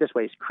 let's put it this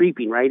way, is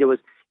creeping, right? It was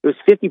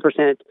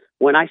 50%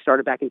 when I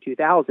started back in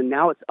 2000.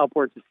 Now it's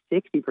upwards of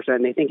 60%,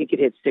 and they think it could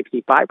hit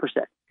 65%.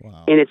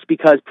 Wow. And it's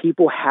because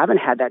people haven't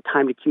had that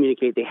time to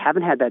communicate. They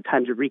haven't had that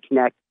time to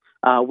reconnect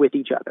with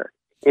each other.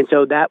 And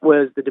so that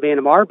was the demand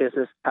of our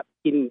business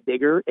getting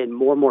bigger, and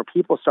more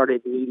people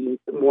started needing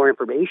more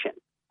information.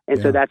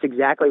 And so that's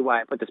exactly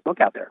why I put this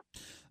book out there.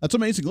 That's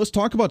amazing. Let's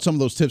talk about some of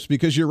those tips,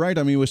 because you're right.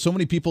 I mean, with so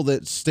many people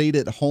that stayed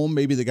at home,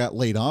 maybe they got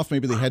laid off,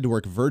 maybe they had to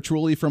work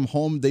virtually from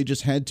home. They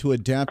just had to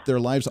adapt their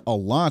lives a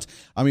lot.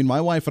 I mean, my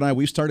wife and I,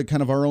 we've started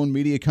kind of our own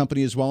media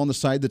company as well on the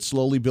side that's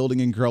slowly building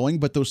and growing.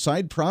 But those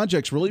side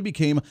projects really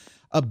became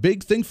a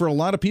big thing for a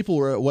lot of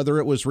people, whether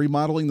it was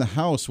remodeling the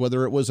house,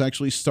 whether it was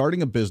actually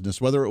starting a business,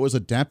 whether it was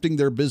adapting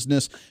their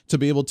business to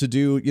be able to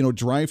do,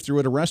 drive through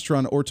at a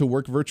restaurant or to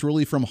work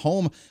virtually from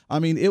home. I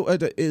mean,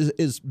 it is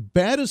as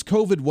bad as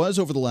COVID was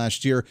over the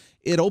last year.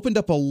 It opened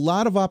up a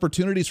lot of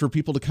opportunities for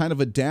people to kind of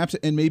adapt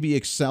and maybe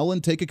excel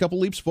and take a couple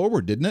leaps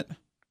forward, didn't it?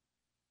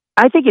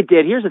 I think it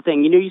did. Here's the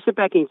thing. You sit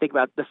back and you think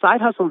about the side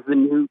hustle is the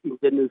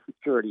new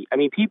security. I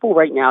mean, people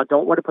right now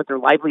don't want to put their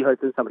livelihoods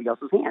in somebody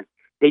else's hands.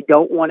 They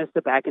don't want to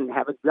sit back and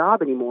have a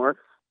job anymore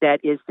that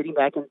is sitting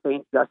back and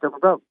saying, just over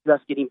broke,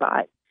 just getting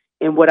by.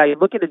 And what I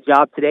look at a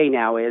job today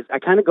now is I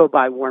kind of go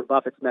by Warren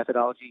Buffett's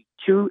methodology.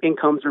 2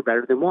 incomes are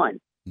better than 1.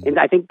 And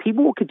I think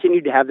people will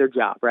continue to have their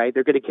job, right?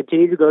 They're going to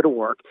continue to go to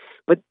work,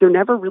 but they're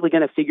never really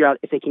going to figure out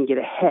if they can get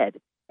ahead.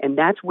 And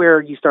that's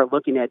where you start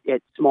looking at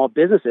small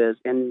businesses.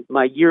 And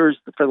my years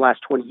for the last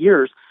 20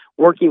 years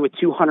working with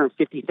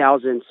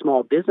 250,000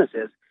 small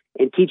businesses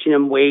and teaching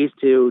them ways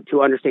to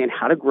understand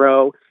how to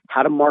grow,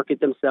 how to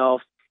market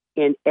themselves.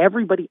 And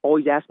everybody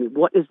always asks me,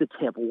 what is the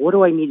tip? What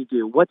do I need to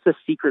do? What's the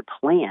secret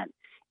plan?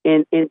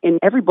 And in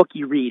every book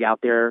you read out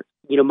there,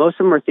 most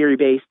of them are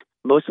theory-based,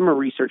 most of them are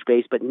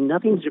research-based, but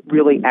nothing's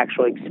really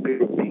actually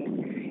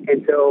experience-based.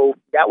 And so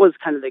that was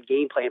kind of the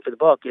game plan for the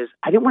book. Is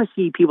I didn't want to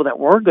see people that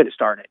were going to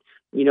start it.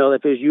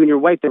 If it was you and your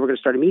wife that were going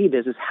to start a media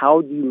business,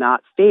 how do you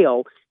not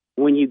fail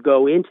when you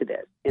go into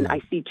this? And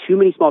I see too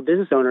many small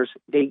business owners,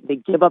 they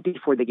give up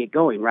before they get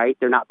going, right?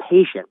 They're not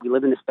patient. We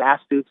live in this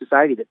fast food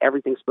society that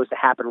everything's supposed to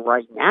happen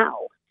right now.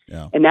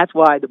 Yeah. And that's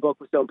why the book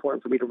was so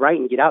important for me to write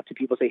and get out to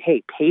people, say,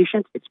 hey,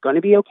 patience, it's going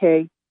to be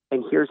okay.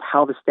 And here's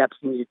how the steps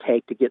you need to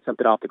take to get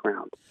something off the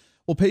ground.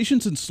 Well,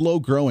 patience and slow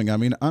growing. I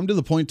mean, I'm to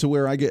the point to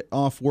where I get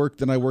off work,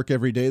 then I work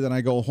every day, then I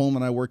go home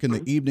and I work in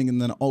the evening,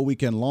 and then all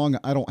weekend long,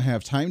 I don't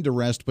have time to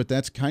rest, but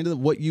that's kind of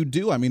what you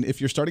do. I mean,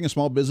 if you're starting a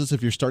small business,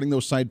 if you're starting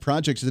those side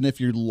projects, and if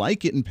you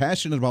like it and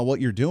passionate about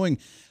what you're doing,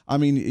 I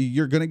mean,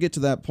 you're going to get to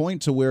that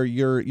point to where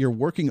you're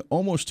working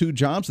almost 2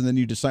 jobs, and then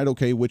you decide,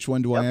 okay, which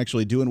one do I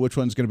actually do and which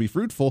one's going to be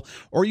fruitful,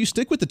 or you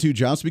stick with the 2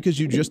 jobs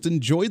because you just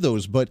enjoy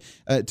those. But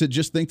to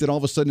just think that all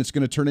of a sudden it's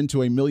going to turn into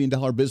 $1 million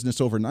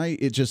business overnight,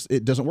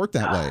 it doesn't work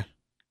that way.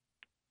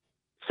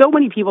 so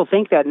many people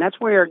think that, and that's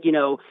where,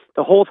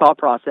 the whole thought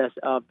process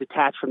of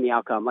detach from the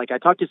outcome. Like I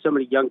talk to so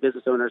many young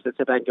business owners that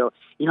sit back and go,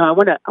 I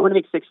want to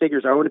make six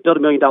figures, or I want to build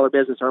 $1 million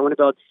business, or I want to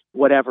build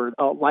whatever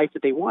life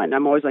that they want. And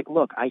I'm always like,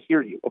 look, I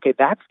hear you. Okay,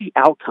 that's the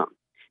outcome.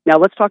 Now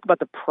let's talk about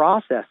the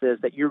processes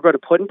that you're going to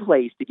put in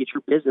place to get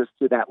your business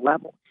to that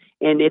level.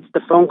 And it's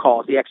the phone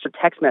calls, the extra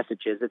text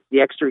messages, it's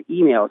the extra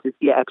emails, it's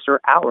the extra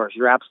hours.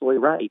 You're absolutely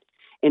right.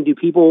 And do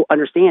people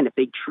understand if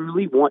they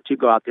truly want to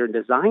go out there and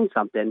design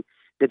something,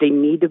 that they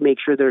need to make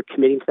sure they're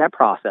committing to that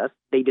process?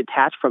 They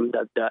detach from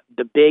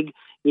the big,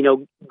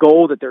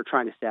 goal that they're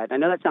trying to set. I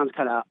know that sounds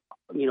kind of,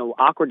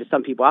 awkward to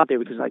some people out there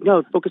because like,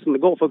 no, focus on the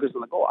goal, focus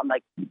on the goal. I'm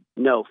like,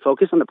 no,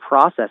 focus on the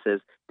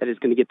processes that is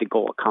going to get the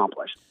goal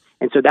accomplished.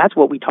 And so that's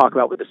what we talk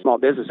about with the small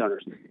business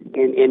owners.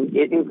 And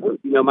it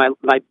includes,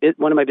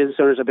 one of my business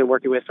owners I've been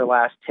working with for the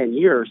last 10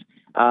 years,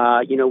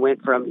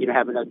 went from,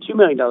 having a $2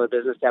 million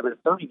business to having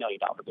a $30 million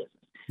business.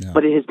 Yeah.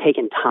 But it has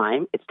taken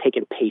time, it's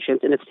taken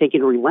patience, and it's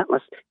taken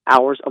relentless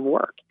hours of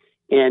work.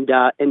 And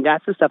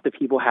that's the stuff that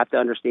people have to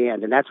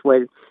understand. And that's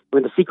when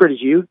The Secret Is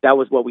You, that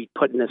was what we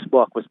put in this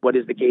book, was what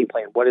is the game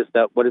plan? What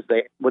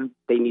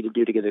they need to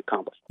do to get it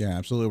accomplished? Yeah,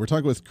 absolutely. We're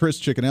talking with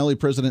Chris Cicchinelli,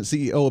 President,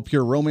 CEO of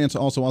Pure Romance,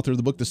 also author of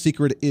the book, The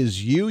Secret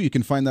Is You. You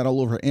can find that all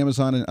over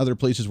Amazon and other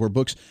places where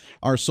books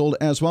are sold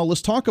as well.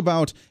 Let's talk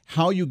about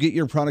how you get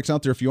your products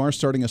out there if you are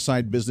starting a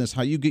side business,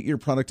 how you get your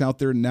product out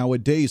there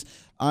nowadays.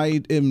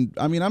 I'm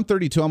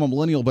 32, I'm a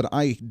millennial, but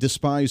I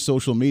despise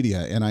social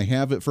media, and I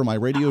have it for my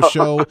radio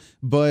show,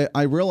 but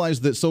I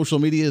realize that social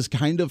media is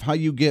kind of how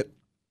you get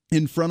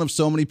in front of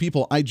so many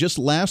people. I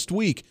last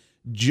week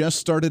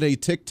started a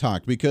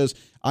TikTok because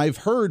I've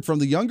heard from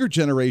the younger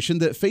generation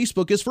that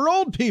Facebook is for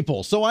old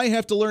people, so I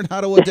have to learn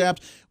how to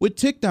adapt with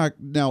TikTok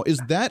now. Is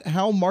that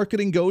how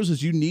marketing goes?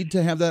 Is you need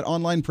to have that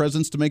online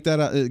presence to make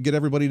that get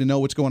everybody to know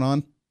what's going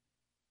on?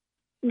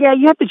 Yeah,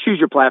 you have to choose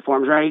your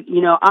platforms, right?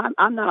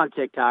 I'm not on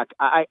TikTok.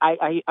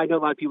 I know a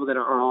lot of people that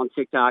are on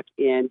TikTok,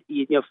 and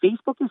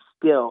Facebook is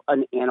still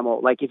an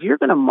animal. Like if you're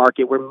going to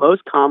market, where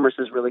most commerce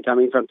is really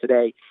coming from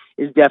today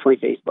is definitely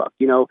Facebook.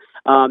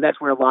 That's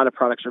where a lot of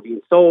products are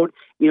being sold.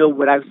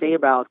 What I would say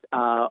about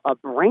a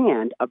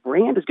brand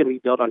is going to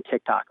be built on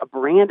TikTok. A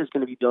brand is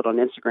going to be built on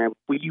Instagram.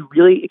 Where you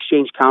really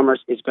exchange commerce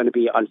is going to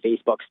be on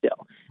Facebook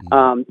still.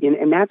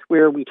 And that's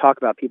where we talk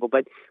about people.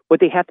 But what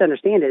they have to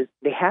understand is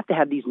they have to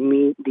have these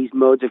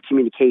modes of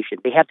communication.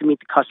 They have to meet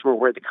the customer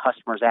where the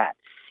customer's at.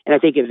 And I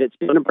think if it's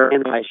building a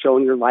brand by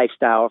showing your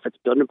lifestyle, if it's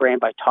building a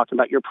brand by talking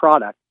about your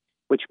product,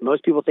 which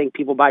most people think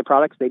people buy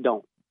products, they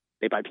don't.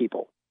 They buy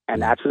people. And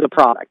that's the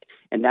product.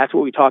 And that's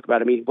what we talk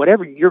about. I mean,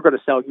 whatever you're going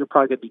to sell, you're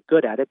probably going to be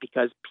good at it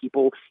because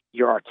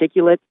you're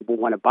articulate, people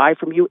want to buy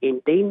from you,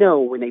 and they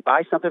know when they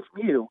buy something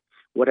from you,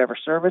 whatever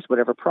service,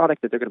 whatever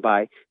product that they're going to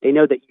buy, they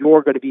know that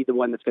you're going to be the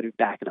one that's going to be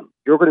backing them.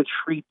 You're going to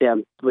treat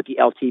them with the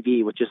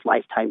LTV, which is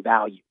lifetime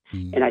value.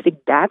 And I think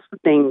that's the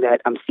thing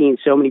that I'm seeing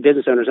so many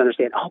business owners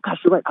understand. Oh, gosh,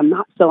 you're right. I'm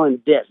not selling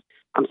this.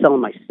 I'm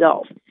selling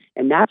myself.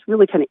 And that's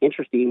really kind of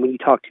interesting when you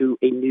talk to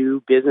a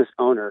new business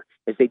owner,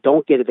 is they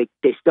don't get it.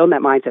 They still in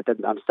that mindset that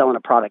I'm selling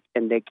a product,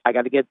 and I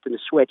got to get them to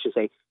switch and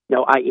say,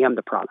 no, I am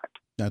the product.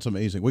 That's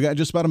amazing. We got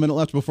just about a minute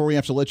left before we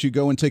have to let you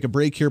go and take a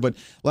break here. But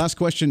last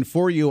question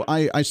for you.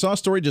 I saw a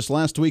story just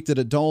last week that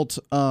adult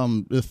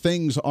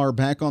things are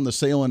back on the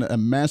sale and a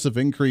massive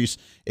increase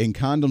in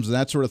condoms and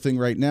that sort of thing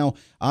right now.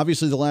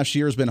 Obviously, the last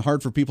year has been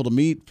hard for people to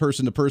meet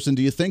person to person.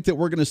 Do you think that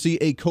we're going to see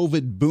a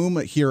COVID boom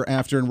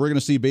hereafter, and we're going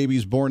to see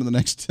babies born in the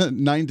next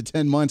 9 to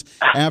 10 months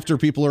after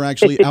people are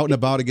actually out and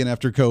about again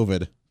after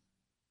COVID?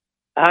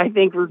 I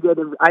think we're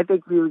getting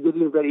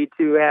ready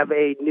to have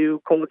a new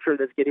culture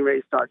that's getting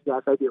ready to start.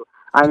 Yes, I do.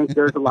 I think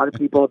there's a lot of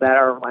people that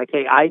are like,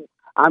 hey,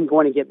 I'm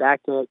going to get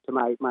back to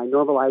my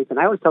normal life. And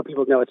I always tell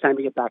people, no, it's time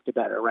to get back to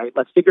better, right?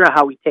 Let's figure out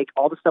how we take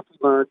all the stuff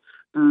we learned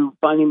through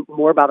finding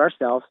more about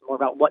ourselves, more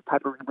about what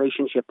type of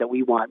relationship that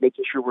we want,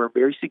 making sure we're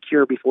very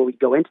secure before we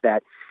go into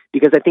that.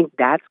 Because I think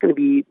that's going to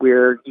be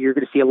where you're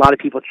going to see a lot of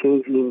people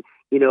changing,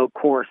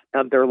 course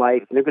of their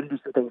life, and they're going to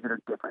do some things that are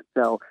different.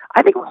 So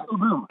I think we'll see a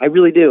boom. I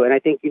really do. And I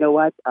think,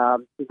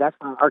 that's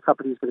why our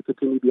company is going to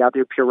continue to be out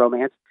there, Pure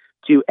Romance,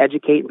 to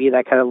educate and be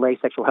that kind of lay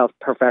sexual health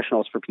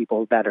professionals for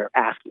people that are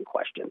asking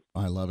questions.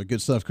 I love it.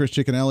 Good stuff. Chris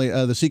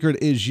Cicchinelli, The Secret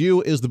Is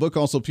You is the book,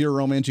 also Pure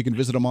Romance. You can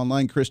visit him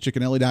online,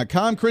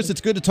 chriscicchinelli.com. Chris,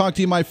 it's good to talk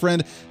to you, my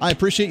friend. I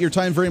appreciate your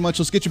time very much.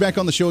 Let's get you back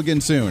on the show again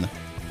soon.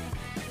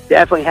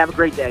 Definitely. Have a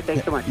great day.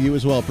 Thanks so much. You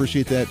as well.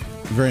 Appreciate that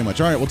very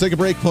much. All right, we'll take a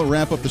break. We'll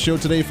wrap up the show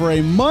today for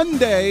a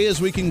Monday as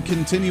we can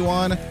continue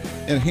on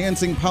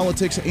enhancing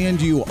politics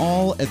and you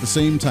all at the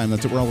same time.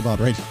 That's what we're all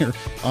about right here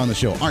on the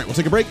show. All right, we'll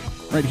take a break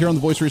right here on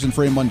The Voice of Reason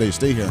for a Monday.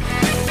 Stay here.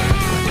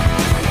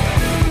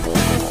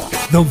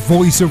 The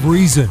Voice of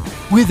Reason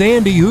with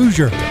Andy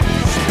Hoosier.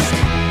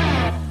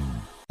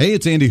 Hey,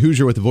 it's Andy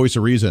Hoosier with The Voice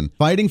of Reason.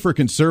 Fighting for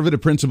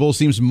conservative principles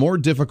seems more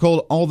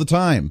difficult all the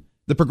time.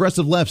 The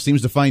progressive left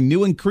seems to find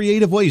new and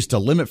creative ways to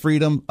limit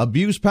freedom,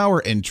 abuse power,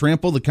 and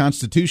trample the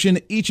Constitution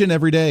each and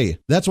every day.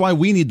 That's why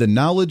we need the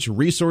knowledge,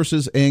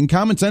 resources, and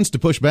common sense to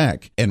push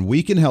back, and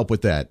we can help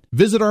with that.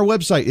 Visit our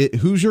website at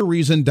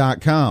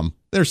HoosierReason.com.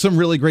 There's some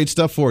really great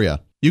stuff for you.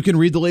 You can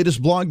read the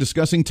latest blog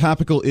discussing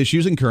topical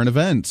issues and current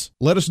events.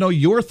 Let us know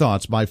your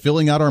thoughts by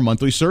filling out our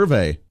monthly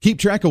survey. Keep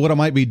track of what I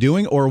might be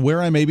doing or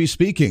where I may be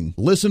speaking.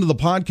 Listen to the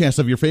podcast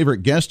of your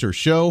favorite guest or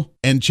show,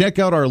 and check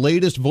out our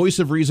latest Voice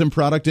of Reason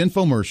product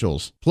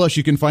infomercials. Plus,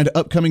 you can find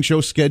upcoming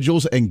show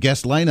schedules and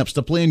guest lineups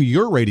to plan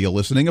your radio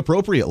listening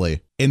appropriately.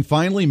 And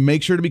finally,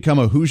 make sure to become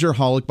a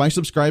Hoosier-holic by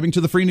subscribing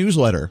to the free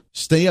newsletter.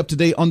 Stay up to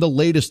date on the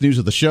latest news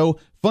of the show,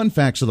 fun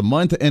facts of the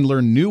month, and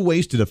learn new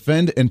ways to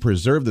defend and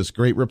preserve this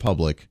great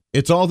republic.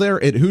 It's all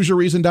there at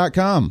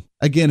HoosierReason.com.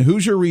 Again,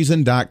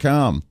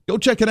 HoosierReason.com. Go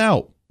check it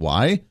out.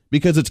 Why?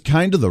 Because it's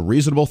kind of the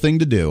reasonable thing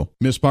to do.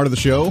 Miss part of the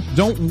show?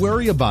 Don't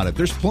worry about it.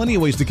 There's plenty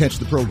of ways to catch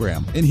the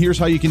program, and here's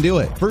how you can do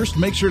it. First,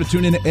 make sure to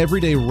tune in every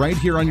day right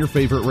here on your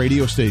favorite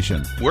radio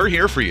station. We're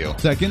here for you.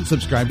 Second,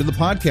 subscribe to the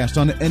podcast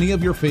on any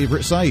of your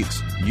favorite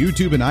sites.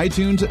 YouTube and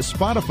iTunes,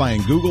 Spotify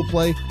and Google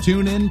Play,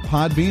 TuneIn,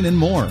 Podbean, and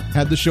more.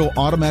 Have the show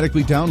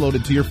automatically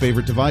downloaded to your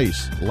favorite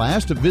device.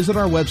 Last, visit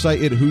our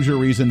website at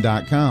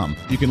HoosierReason.com.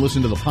 You can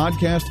listen to the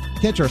podcast,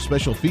 catch our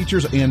special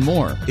features, and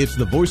more. It's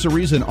the Voice of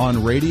Reason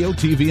on radio,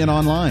 TV, and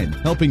online,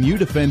 helping you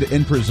defend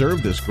and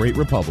preserve this great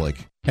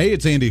republic. Hey,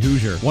 it's Andy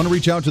Hoosier. Want to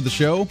reach out to the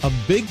show? A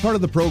big part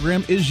of the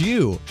program is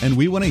you, and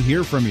we want to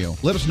hear from you.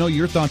 Let us know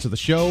your thoughts of the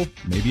show,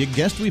 maybe a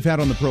guest we've had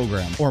on the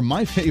program, or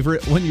my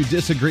favorite, when you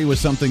disagree with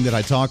something that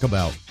I talk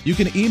about. You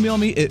can email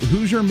me at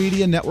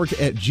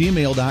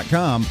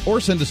HoosierMediaNetwork@gmail.com or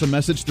send us a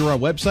message through our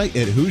website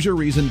at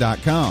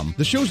HoosierReason.com.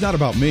 The show's not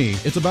about me,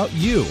 it's about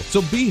you.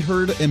 So be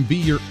heard and be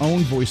your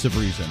own voice of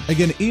reason.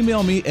 Again,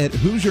 email me at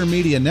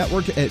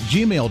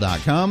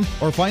HoosierMediaNetwork@gmail.com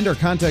or find our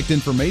contact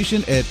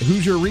information at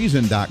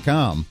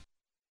HoosierReason.com.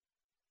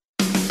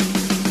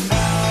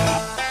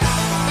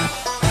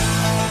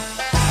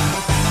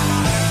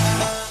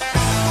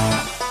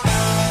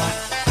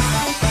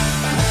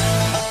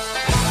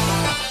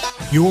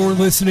 You're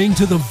listening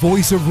to the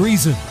Voice of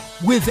Reason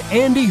with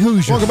Andy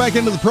Hoosier. Welcome back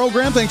into the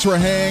program. Thanks for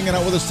hanging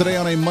out with us today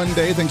on a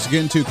Monday. Thanks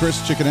again to Chris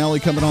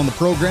Cicchinelli coming on the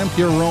program,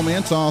 pure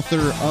romance,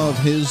 author of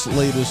his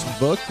latest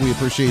book. We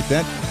appreciate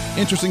that.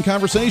 Interesting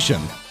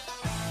conversation.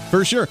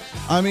 For sure.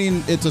 I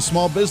mean, it's a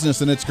small business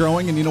and it's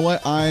growing, and you know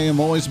what? I am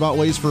always about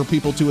ways for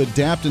people to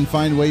adapt and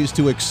find ways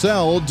to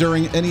excel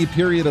during any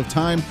period of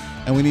time,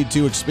 and we need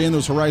to expand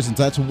those horizons.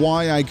 That's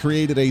why I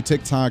created a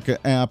TikTok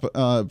app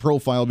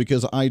profile,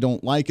 because I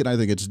don't like it. I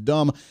think it's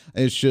dumb.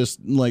 It's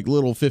just like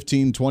little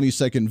 15,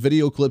 20-second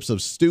video clips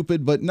of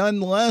stupid, but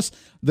nonetheless,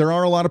 there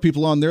are a lot of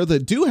people on there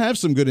that do have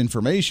some good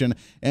information,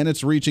 and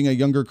it's reaching a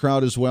younger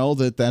crowd as well.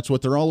 That's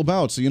what they're all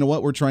about. So you know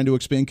what? We're trying to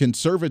expand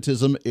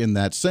conservatism in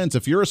that sense.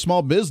 If you're a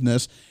small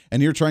business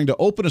and you're trying to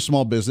open a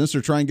small business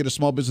or try and get a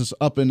small business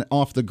up and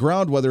off the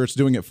ground, whether it's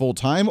doing it full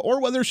time or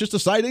whether it's just a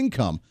side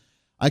income,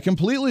 I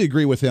completely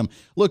agree with him.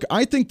 Look,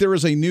 I think there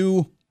is a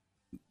new,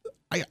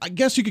 I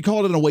guess you could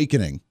call it an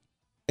awakening,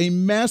 a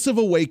massive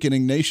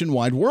awakening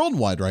nationwide,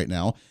 worldwide right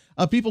now,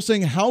 of people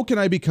saying, how can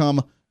I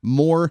become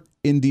more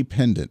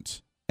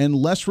independent and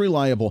less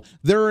reliable?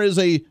 There is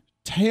a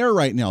tear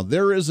right now.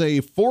 There is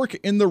a fork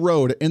in the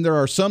road, and there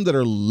are some that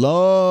are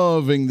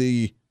loving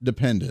the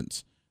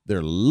dependence.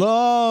 They're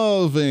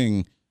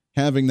loving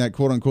having that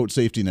quote-unquote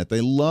safety net.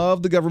 They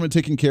love the government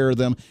taking care of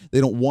them.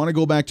 They don't want to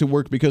go back to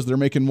work because they're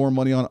making more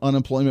money on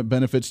unemployment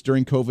benefits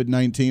during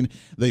COVID-19.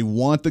 They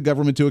want the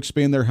government to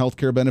expand their health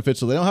care benefits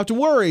so they don't have to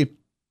worry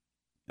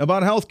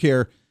about health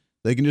care.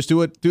 They can just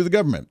do it through the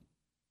government.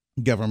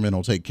 Government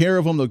will take care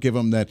of them. They'll give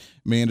them that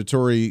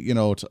mandatory,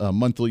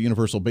 monthly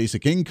universal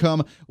basic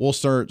income. We'll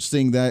start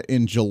seeing that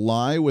in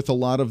July with a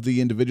lot of the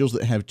individuals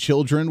that have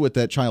children with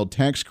that child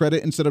tax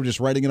credit. Instead of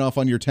just writing it off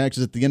on your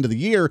taxes at the end of the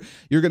year,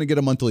 you're going to get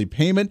a monthly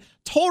payment.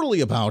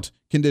 Totally about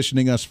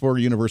conditioning us for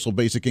universal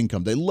basic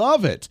income. They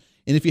love it.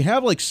 And if you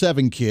have like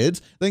 7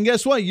 kids, then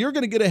guess what? You're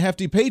going to get a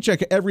hefty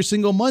paycheck every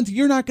single month.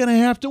 You're not going to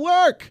have to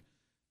work.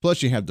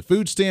 Plus, you have the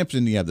food stamps,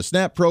 and you have the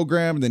SNAP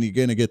program, and then you're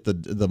going to get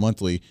the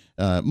monthly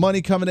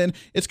money coming in.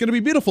 It's going to be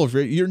beautiful.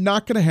 You're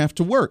not going to have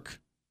to work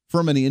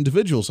for many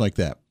individuals like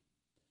that.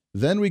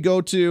 Then we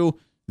go to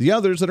the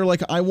others that are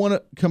like, I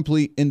want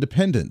complete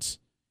independence.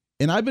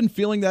 And I've been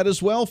feeling that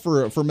as well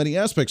for many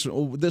aspects.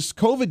 This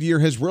COVID year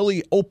has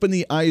really opened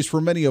the eyes for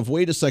many of,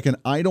 wait a second,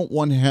 I don't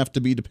want to have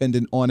to be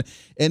dependent on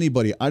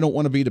anybody. I don't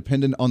want to be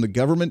dependent on the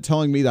government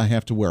telling me that I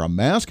have to wear a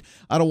mask.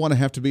 I don't want to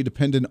have to be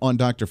dependent on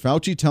Dr.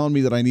 Fauci telling me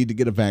that I need to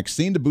get a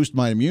vaccine to boost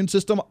my immune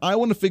system. I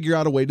want to figure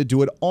out a way to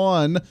do it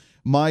on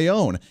my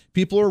own.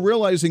 People are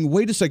realizing,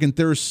 wait a second,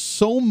 there's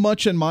so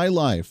much in my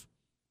life,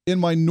 in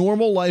my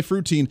normal life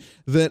routine,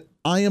 that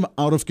I am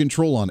out of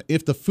control on.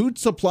 If the food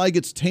supply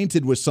gets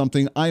tainted with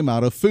something, I'm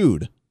out of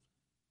food.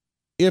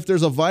 If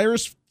there's a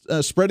virus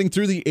spreading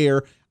through the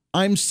air,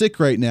 I'm sick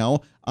right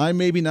now. I'm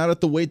maybe not at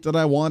the weight that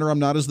I want, or I'm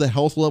not as the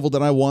health level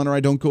that I want, or I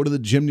don't go to the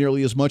gym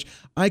nearly as much.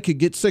 I could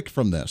get sick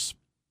from this.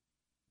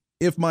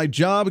 If my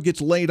job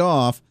gets laid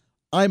off,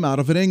 I'm out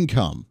of an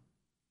income.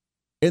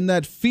 And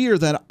that fear,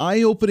 that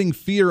eye-opening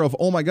fear of,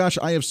 oh my gosh,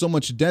 I have so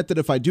much debt that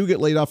if I do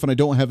get laid off and I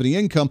don't have any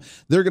income,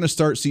 they're going to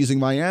start seizing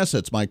my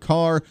assets, my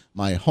car,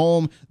 my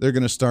home. They're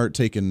going to start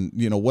taking,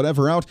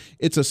 whatever out.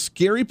 It's a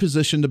scary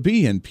position to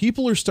be in.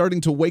 People are starting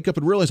to wake up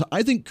and realize,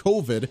 I think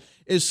COVID,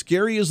 as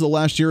scary as the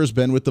last year has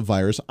been with the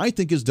virus, I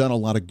think has done a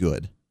lot of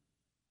good.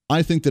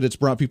 I think that it's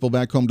brought people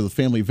back home to the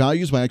family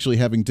values by actually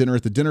having dinner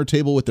at the dinner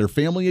table with their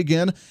family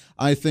again.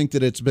 I think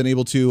that it's been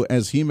able to,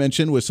 as he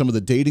mentioned, with some of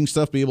the dating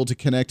stuff, be able to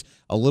connect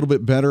a little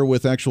bit better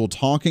with actual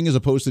talking as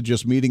opposed to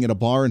just meeting at a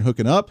bar and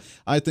hooking up.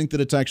 I think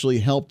that it's actually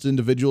helped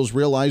individuals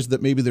realize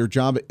that maybe their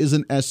job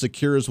isn't as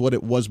secure as what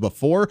it was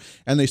before,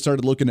 and they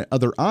started looking at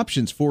other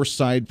options for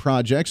side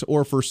projects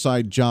or for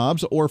side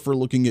jobs or for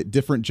looking at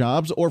different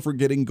jobs or for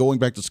going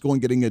back to school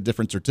and getting a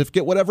different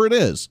certificate, whatever it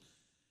is.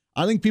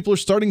 I think people are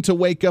starting to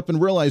wake up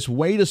and realize,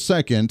 wait a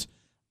second,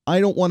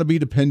 I don't want to be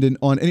dependent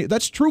on any.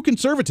 That's true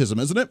conservatism,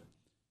 isn't it?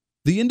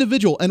 The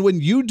individual. And when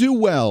you do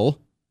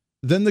well,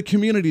 then the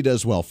community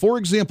does well. For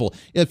example,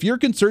 if you're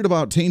concerned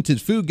about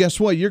tainted food, guess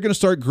what? You're going to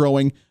start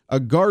growing a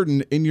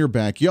garden in your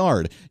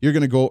backyard. You're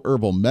going to go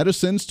herbal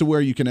medicines to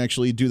where you can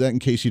actually do that in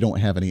case you don't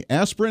have any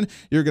aspirin.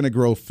 You're going to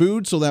grow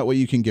food so that way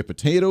you can get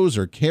potatoes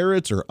or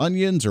carrots or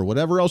onions or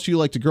whatever else you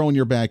like to grow in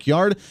your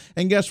backyard.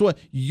 And guess what?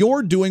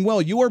 You're doing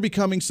well. You are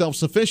becoming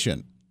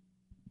self-sufficient.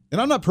 And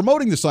I'm not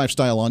promoting this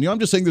lifestyle on you. I'm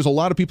just saying there's a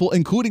lot of people,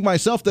 including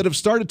myself, that have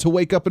started to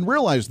wake up and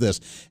realize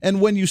this.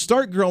 And when you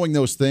start growing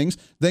those things,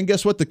 then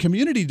guess what? The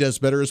community does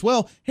better as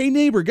well. Hey,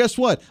 neighbor, guess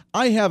what?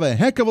 I have a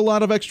heck of a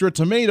lot of extra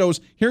tomatoes.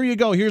 Here you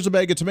go. Here's a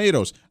bag of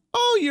tomatoes.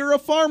 Oh, you're a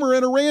farmer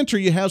and a rancher.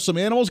 You have some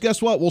animals.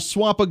 Guess what? We'll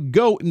swap a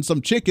goat and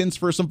some chickens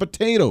for some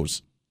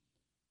potatoes.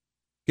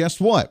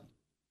 Guess what?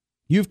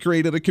 You've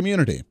created a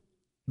community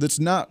that's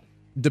not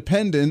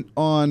dependent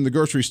on the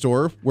grocery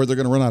store where they're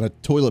going to run out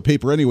of toilet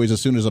paper anyways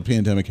as soon as a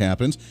pandemic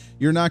happens.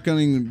 You're not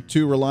going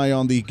to rely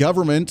on the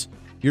government.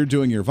 You're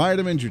doing your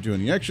vitamins, you're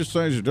doing the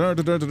exercise,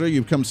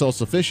 you become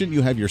self-sufficient,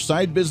 you have your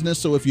side business,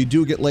 so if you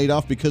do get laid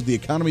off because the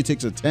economy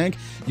takes a tank,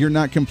 you're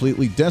not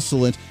completely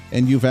desolate,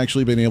 and you've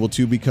actually been able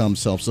to become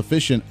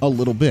self-sufficient a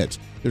little bit.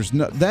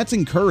 That's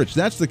encouraged.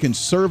 That's the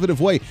conservative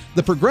way.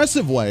 The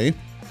progressive way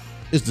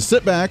is to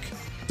sit back,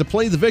 to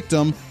play the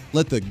victim,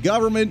 let the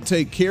government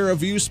take care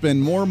of you,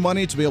 spend more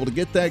money to be able to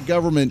get that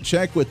government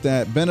check with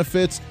that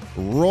benefits,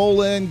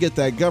 roll in, get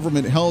that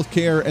government health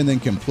care, and then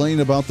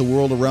complain about the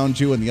world around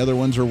you, and the other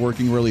ones are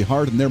working really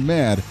hard, and they're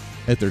mad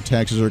that their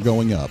taxes are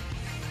going up.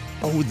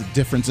 Oh, the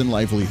difference in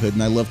livelihood,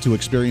 and I love to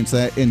experience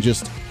that and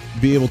just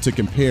be able to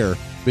compare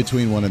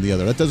between one and the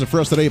other. That does it for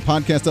us today.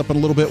 Podcast up in a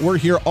little bit. We're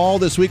here all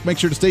this week. Make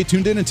sure to stay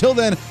tuned in. Until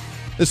then,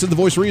 this is The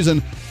Voice of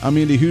Reason. I'm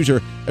Andy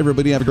Hoosier.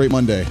 Everybody have a great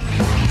Monday.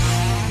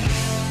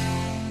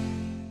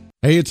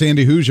 Hey, it's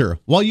Andy Hoosier.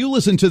 While you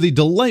listen to the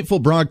delightful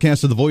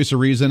broadcast of The Voice of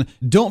Reason,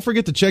 don't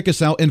forget to check us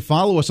out and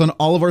follow us on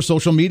all of our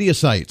social media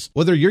sites.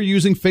 Whether you're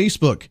using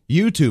Facebook,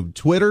 YouTube,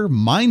 Twitter,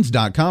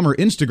 Minds.com, or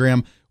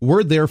Instagram,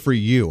 we're there for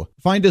you.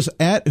 Find us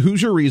at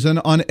Hoosier Reason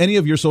on any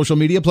of your social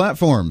media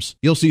platforms.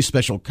 You'll see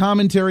special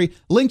commentary,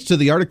 links to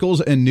the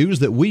articles and news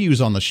that we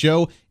use on the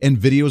show, and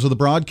videos of the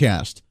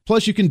broadcast.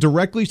 Plus, you can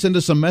directly send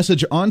us a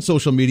message on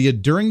social media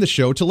during the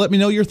show to let me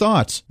know your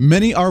thoughts.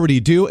 Many already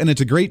do, and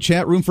it's a great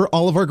chat room for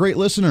all of our great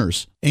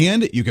listeners.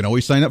 And you can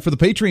always sign up for the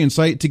Patreon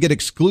site to get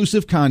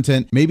exclusive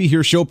content, maybe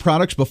hear show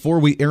products before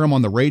we air them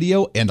on the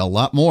radio, and a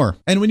lot more.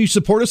 And when you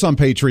support us on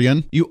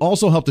Patreon, you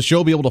also help the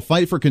show be able to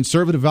fight for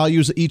conservative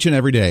values each and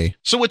every day.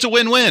 So it's a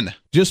win-win.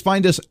 Just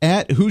find us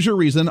at Hoosier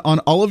Reason on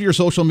all of your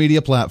social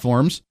media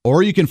platforms,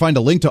 or you can find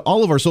a link to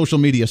all of our social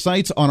media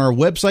sites on our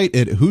website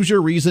at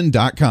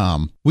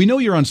HoosierReason.com. We know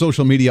you're on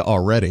social media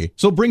already,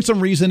 so bring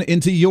some reason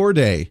into your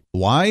day.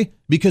 Why?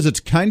 Because it's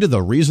kind of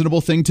the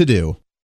reasonable thing to do.